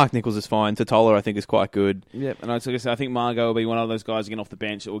 Yeah. Mark Nichols is fine. Totola, I think, is quite good. Yeah, and I think Margot will be one of those guys again off the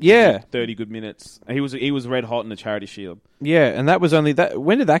bench that will give you 30 good minutes. He was red hot in the Charity Shield. Yeah, and that was only that.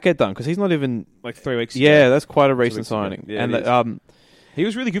 When did that get done? Because he's not even like 3 weeks ago. Yeah, that's quite a recent signing. Yeah, and he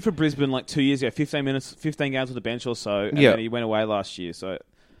was really good for Brisbane like 2 years ago. 15 games on the bench or so, and then he went away last year. So,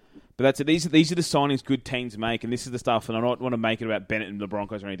 but that's it. These are the signings good teams make, and this is the stuff. And I don't want to make it about Bennett and the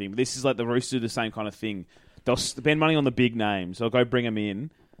Broncos or anything, but this is like the Roosters do the same kind of thing. They'll spend money on the big names. They'll go bring them in,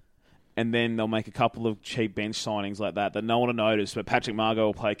 and then they'll make a couple of cheap bench signings like that no one will notice. But Patrick Margot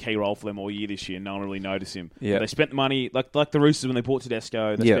will play a key role for them all year this year, and no one will really notice him. Yeah. They spent the money, like the Roosters when they bought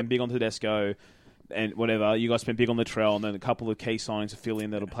Tedesco. They spent big on Tedesco. and whatever. You guys spent big on Latrell, and then a couple of key signings to fill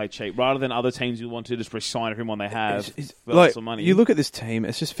in that'll play cheap, rather than other teams you want to just re-sign everyone they have for lots of money. You look at this team;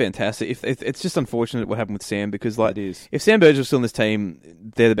 it's just fantastic. It's just unfortunate what happened with Sam because, like, it is. If Sam Burgess was still in this team,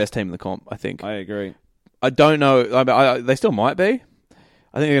 they're the best team in the comp. I think. I agree. I don't know. They still might be.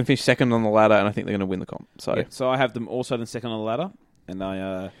 I think they're going to finish second on the ladder, and I think they're going to win the comp. So I have them also then second on the ladder, and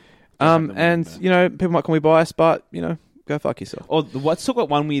I. People might call me biased, but go fuck yourself. Oh, let's talk about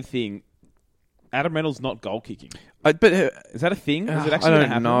one weird thing. Adam Reynolds not goal kicking. Is that a thing? Is it actually going to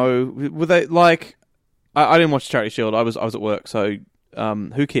happen? I don't know. Were they like? I didn't watch Charity Shield. I was at work. So,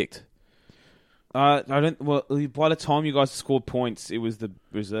 who kicked? I don't. Well, by the time you guys scored points, it was the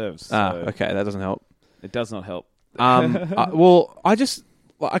reserves. So Okay, that doesn't help. It does not help. I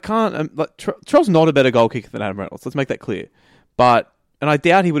can't. Trell's not a better goal kicker than Adam Reynolds. Let's make that clear. And I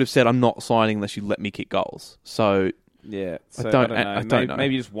doubt he would have said, "I'm not signing unless you let me kick goals." So yeah, I don't know.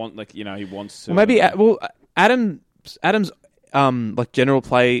 Maybe you just want he wants to. Adam's general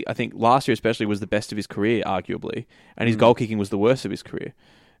play. I think last year especially was the best of his career, arguably, and his goal kicking was the worst of his career.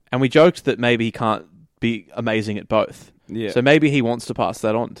 And we joked that maybe he can't be amazing at both. Yeah. So maybe he wants to pass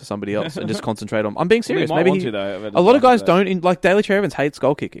that on to somebody else and just concentrate on. I'm being serious. A lot of guys don't. Like Daly Cherry Evans hates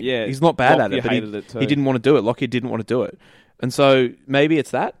goal kicking. Yeah, he's not bad at it, but he didn't want to do it. Lockyer didn't want to do it, and so maybe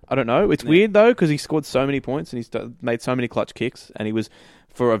it's that. I don't know. It's weird though because he scored so many points and he's made so many clutch kicks, and he was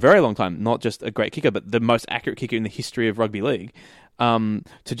for a very long time not just a great kicker, but the most accurate kicker in the history of rugby league. To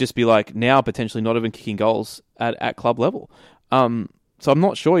just be like now potentially not even kicking goals at club level. So I'm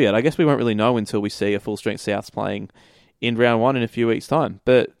not sure yet. I guess we won't really know until we see a full-strength Souths playing in round one in a few weeks' time.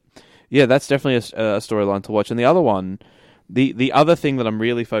 But, yeah, that's definitely a storyline to watch. And the other one, the other thing that I'm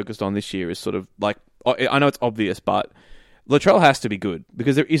really focused on this year is sort of like... I know it's obvious, but Latrell has to be good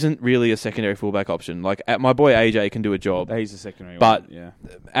because there isn't really a secondary fullback option. Like, my boy AJ can do a job. He's a secondary but one, yeah.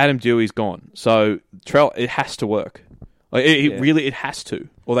 Adam Dewey's gone. So, Trell, it has to work. Like, it has to,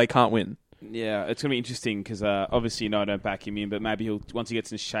 or they can't win. Yeah, it's going to be interesting because obviously, I don't back him in, but maybe once he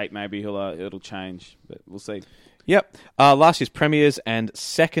gets in shape, maybe it'll change. But we'll see. Yep. Last year's premiers and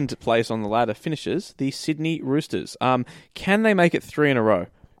second place on the ladder finishes the Sydney Roosters. Can they make it 3 in a row?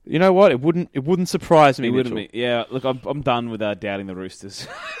 You know what? It wouldn't surprise me. It wouldn't be. Yeah. Look, I'm done with doubting the Roosters.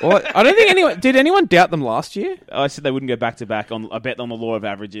 Well, I don't think did anyone doubt them last year? I said they wouldn't go back to back. I bet on the law of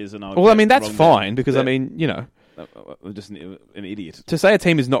averages, and that's fine because I'm just an idiot. To say a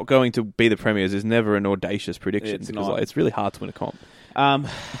team is not going to be the premiers is never an audacious prediction because it's really hard to win a comp.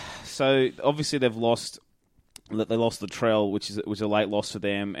 So obviously they've lost. They lost Latrell, which was a late loss for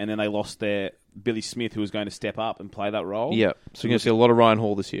them, and then they lost their Billy Smith, who was going to step up and play that role. Yeah, so you're going to see a lot of Ryan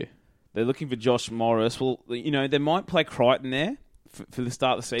Hall this year. They're looking for Josh Morris. Well, they might play Crichton there for the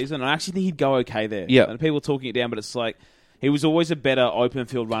start of the season. I actually think he'd go okay there. Yeah, and people are talking it down, but it's like. He was always a better open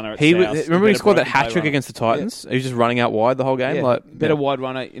field runner at South. Remember he scored that hat-trick against the Titans? Yeah. He was just running out wide the whole game? Yeah. Better wide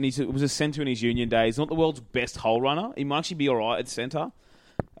runner, and he was a centre in his union days. Not the world's best hole runner. He might actually be all right at centre.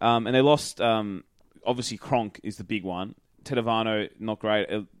 And they lost, obviously, Cronk is the big one. Tedovano, not great.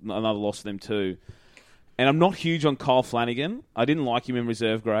 Another loss for them too. And I'm not huge on Kyle Flanagan. I didn't like him in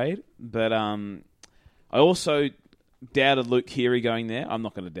reserve grade. But I also... doubted Luke Keary going there. I'm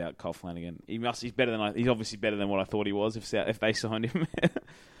not going to doubt Kyle Flanagan. He's obviously better than what I thought he was if they signed him.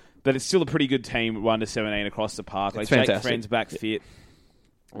 But it's still a pretty good team, 1-17 across the park. Like Jake Friend's back fit.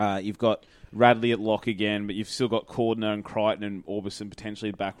 You've got Radley at lock again, but you've still got Cordner and Crichton and Orbison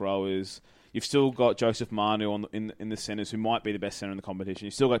potentially back rowers. You've still got Joseph Manu in the centres, who might be the best centre in the competition.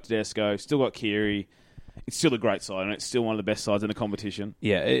 You've still got Tedesco, still got Keary. It's still a great side, and it's still one of the best sides in the competition.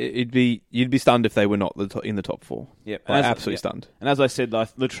 Yeah, you'd be stunned if they were not in the top 4. Yeah, absolutely stunned. And as I said,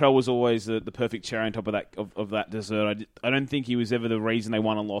 Latrell was always the perfect cherry on top of that dessert. I don't think he was ever the reason they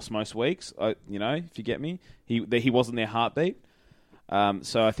won and lost most weeks. If you get me, he wasn't their heartbeat.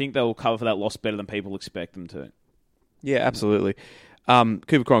 So I think they'll cover for that loss better than people expect them to. Yeah, absolutely.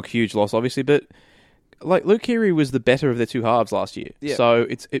 Cooper Cronk, huge loss, obviously, but. Like Luke Keary was the better of their two halves last year, so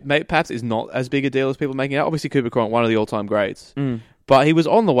it perhaps is not as big a deal as people making it out. Obviously, Cooper Cronk, one of the all-time greats, but he was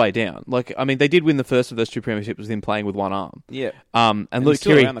on the way down. Like, I mean, they did win the first of those 2 premierships with him playing with one arm. Yeah, and Luke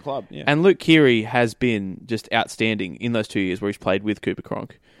Keary around the club. Yeah. And Luke Keary has been just outstanding in those 2 years where he's played with Cooper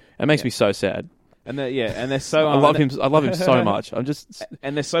Cronk. It makes me so sad. And they're so. I love him so much.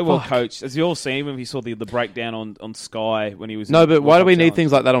 And they're so well coached. As you all seen when you saw the breakdown on Sky when he was. No, but why do we need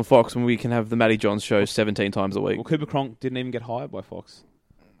things like that on Fox when we can have the Matty Johns show 17 times a week? Well, Cooper Cronk didn't even get hired by Fox.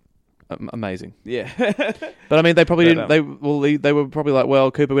 Amazing. Yeah. But I mean, they probably didn't. They were probably like,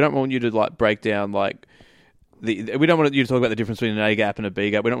 well, Cooper, we don't want you to like break down like We don't want you to talk about the difference between an A gap and a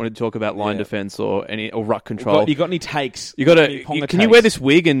B gap. We don't want to talk about line defense or ruck control. You got any takes? You got to. Can you wear this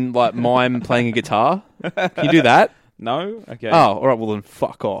wig and like mime playing a guitar? Can you do that? No. Okay. Oh, all right. Well, then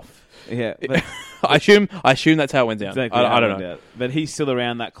fuck off. Yeah. But I assume that's how it went down. Exactly I don't know. But he's still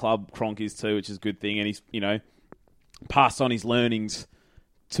around that club. Cronk is too, which is a good thing. And he's passed on his learnings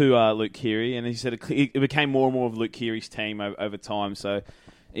to Luke Keary, and he said it became more and more of Luke Keary's team over time. So.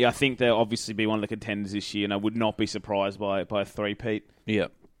 Yeah, I think they'll obviously be one of the contenders this year, and I would not be surprised by a three-peat. Yeah.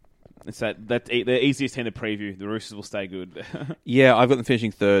 It's the easiest team to preview. The Roosters will stay good. Yeah, I've got them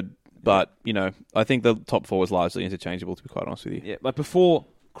finishing third, but, I think the top four was largely interchangeable, to be quite honest with you. Yeah, like before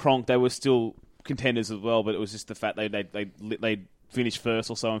Cronk, they were still contenders as well, but it was just the fact they finished first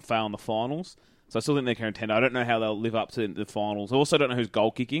or so and fail in the finals. So I still think they're a contender. I don't know how they'll live up to the finals. I also don't know who's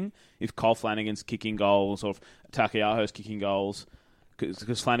goal kicking, if Kyle Flanagan's kicking goals or if Takiaho's kicking goals.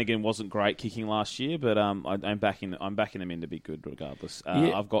 Because Flanagan wasn't great kicking last year, but I'm backing them in to be good regardless.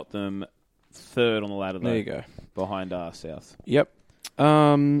 I've got them third on the ladder. There you go, behind South. Yep.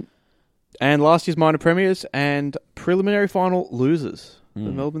 And last year's minor premiers and preliminary final losers, the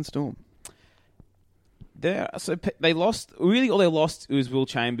Melbourne Storm. They lost. Really, all they lost was Will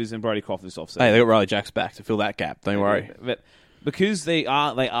Chambers and Brodie Croft this offseason. Hey, they got Riley Jacks back to fill that gap. Don't worry. But because they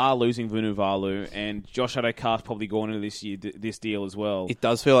are losing Vunivalu, and Josh Addo-Carr's probably gone into this deal as well. It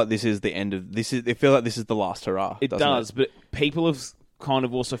does feel like this is the end of this. They feel like this is the last hurrah. It does, but people have kind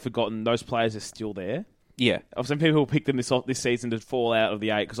of also forgotten those players are still there. Yeah, I've seen people pick them this season to fall out of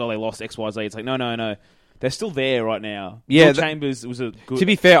the 8 because they lost X, Y, Z. It's like no. They're still there right now. Yeah, Will Chambers was a good... To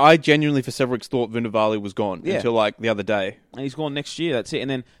be fair, I genuinely, for several weeks, thought Vunivalu was gone until like the other day. And he's gone next year, that's it. And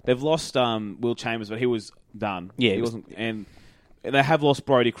then they've lost Will Chambers, but he was done. Yeah. He wasn't... And they have lost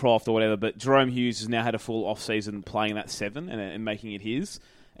Brodie Croft or whatever, but Jerome Hughes has now had a full off-season playing that 7 and making it his.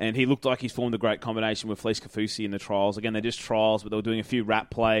 And he looked like he's formed a great combination with Felice Kafusi in the trials. Again, they're just trials, but they were doing a few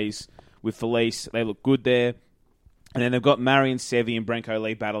wrap plays with Felice. They look good there. And then they've got Marion Sevi and Branko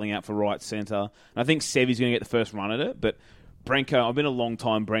Lee battling out for right centre. And I think Sevi's going to get the first run at it, but Branko, I've been a long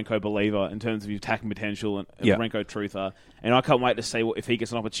time Branko believer in terms of his attacking potential and Branko truther. And I can't wait to see if he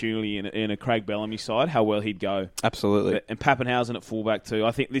gets an opportunity in a Craig Bellamy side, how well he'd go. Absolutely. And Pappenhausen at fullback too.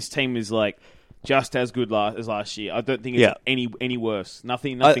 I think this team is like just as good as last year. I don't think it's any worse.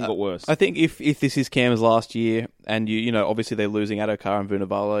 Nothing got worse. I think if this is Cam as last year, and you obviously they're losing Addo-Carr and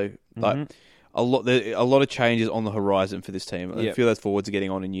Vunivalu, like a lot of changes on the horizon for this team. I feel those forwards are getting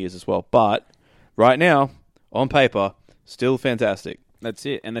on in years as well. But right now, on paper, still fantastic. That's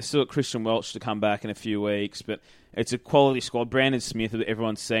it. And they still got Christian Welch to come back in a few weeks, but it's a quality squad. Brandon Smith,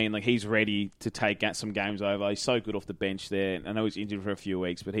 everyone's seen, like he's ready to take some games over. He's so good off the bench there. I know he's injured for a few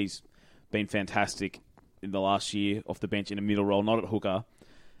weeks, but he's been fantastic in the last year off the bench in a middle role, not at hooker.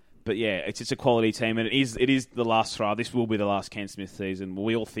 But yeah, it's a quality team, and it is the last hurrah. This will be the last Ken Smith season.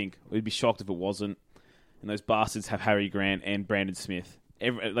 We all think we'd be shocked if it wasn't. And those bastards have Harry Grant and Brandon Smith.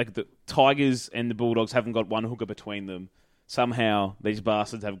 Like the Tigers and the Bulldogs haven't got one hooker between them. Somehow these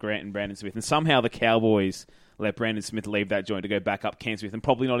bastards have Grant and Brandon Smith, and somehow the Cowboys let Brandon Smith leave that joint to go back up Ken Smith and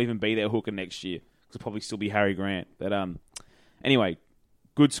probably not even be their hooker next year. It'll probably still be Harry Grant. But anyway,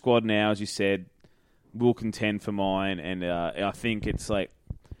 good squad now, as you said. Will contend for mine, and I think it's like.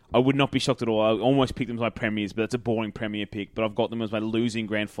 I would not be shocked at all. I almost picked them as my premiers, but that's a boring premier pick. But I've got them as my losing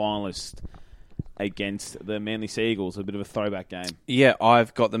grand finalist against the Manly Sea Eagles. A bit of a throwback game. Yeah,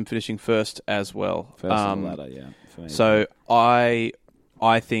 I've got them finishing first as well. First on the ladder, yeah. For me. So I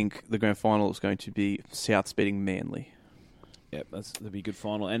think the grand final is going to be Souths beating Manly. Yep, that'll be a good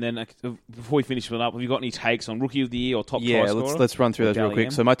final. And then before we finish it up, have you got any takes on Rookie of the Year or top try scorer? Yeah, let's run through those real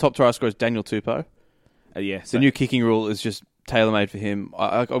quick. So my top try scorer is Daniel Tupou. The new kicking rule is just tailor-made for him.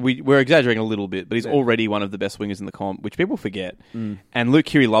 We're exaggerating a little bit, but he's already one of the best wingers in the comp, which people forget. And Luke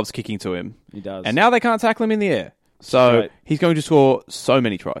Keary loves kicking to him. He does. And now they can't tackle him in the air. So he's going to score so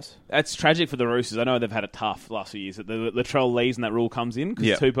many tries. That's tragic for the Roosters. I know they've had it tough last few years. The Latrell leaves and that rule comes in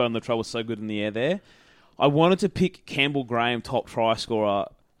because Tupou and Latrell was so good in the air there. I wanted to pick Campbell Graham top try scorer.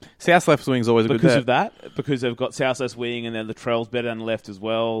 South left wing is always a good bet. Because of that. Because they've got South left wing and then Latrell's better than the left as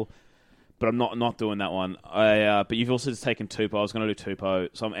well. But I'm not doing that one. But you've also just taken Tupou. I was going to do Tupou,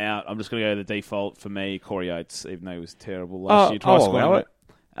 so I'm out. I'm just going to go to the default for me, Corey Oates, even though he was terrible last year.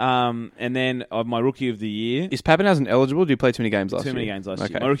 And then my Rookie of the Year... Is Pappenhausen eligible? Did you play too many games last year? Too many games last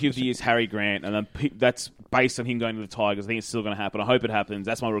year. My Rookie of the Year is Harry Grant, and that's based on him going to the Tigers. I think it's still going to happen. I hope it happens.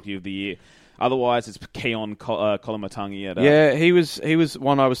 That's my Rookie of the Year. Otherwise, it's Keon Kolomatangi. Yeah, he was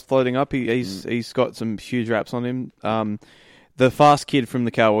one I was floating up. He's got some huge raps on him. The fast kid from the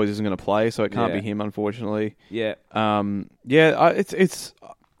Cowboys isn't going to play, so it can't be him, unfortunately. Yeah. It's.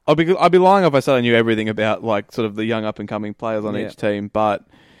 I'd be lying if I said I knew everything about like sort of the young up and coming players on each team. But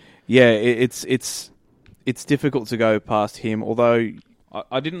yeah, it's difficult to go past him. Although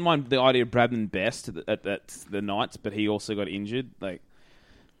I didn't mind the idea of Bradman Best at the Knights, but he also got injured. Like,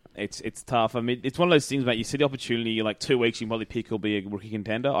 it's tough. I mean, it's one of those things, mate. You see the opportunity, you're like 2 weeks, you can probably pick he'll be a rookie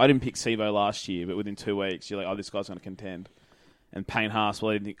contender. I didn't pick Sivo last year, but within 2 weeks, you're like, oh, this guy's going to contend. And Payne Haas,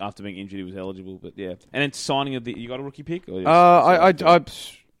 well, I didn't think after being injured he was eligible, but yeah. And then signing of you got a rookie pick? Or I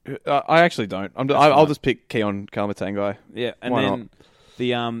actually don't. I'll just pick Keon Kalamatangai. Yeah, and why then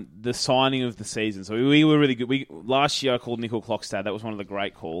the signing of the season. So we were really good. Last year I called Nickel Clockstad. That was one of the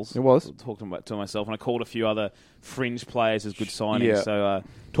great calls. It was. I talked to myself, and I called a few other fringe players as good signings. Yeah. So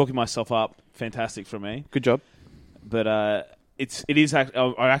talking myself up, fantastic for me. Good job. But it is.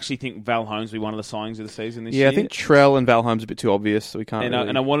 I actually think Val Holmes will be one of the signings of the season this year. Yeah, I think Trell and Val Holmes are a bit too obvious, so we can't.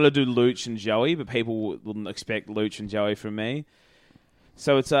 And I wanted to do Luch and Joey, but people wouldn't expect Luch and Joey from me.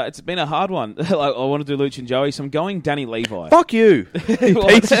 So it's been a hard one. Like, I want to do Luch and Joey, so I'm going Danny Levi. Fuck you, you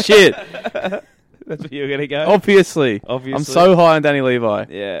piece of shit. That's where you're going to go? Obviously. I'm so high on Danny Levi.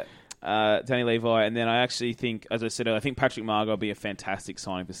 Yeah. Danny Levi, and then I actually think, as I said, I think Patrick Margot will be a fantastic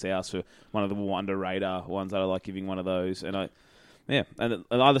signing for South, for one of the more under-radar ones that I like giving one of those. And and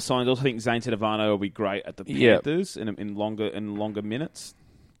other signings, I also think Zane Tedavano will be great at the Panthers in longer minutes.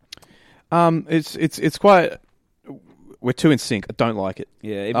 It's quite. We're too in sync. I don't like it.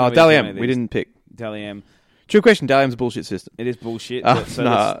 Yeah. Dally M. We didn't pick Dally M. True question. Dally M's a bullshit system. It is bullshit. I'm going to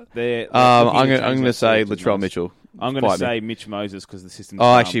say Latrell Mitchell. I'm going to say Mitch Moses because the system's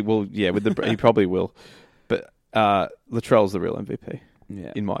actually, well, yeah, he probably will. But Latrell's the real MVP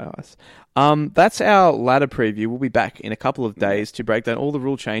in my eyes. That's our ladder preview. We'll be back in a couple of days to break down all the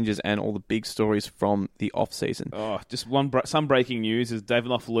rule changes and all the big stories from the off-season. Oh, just some breaking news is David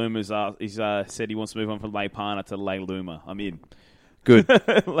Loff-Loomer said he wants to move on from Leipana to Leiluma. I'm in. Good.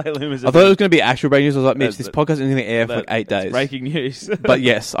 I thought it was going to be actual breaking news. I was like, Mitch, this podcast isn't going to air for like 8 days. Breaking news. But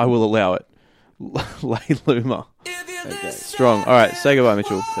yes, I will allow it. Leiluma. Okay. Strong. All right, say goodbye,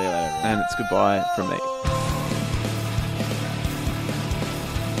 Mitchell. See you later. And it's goodbye from me.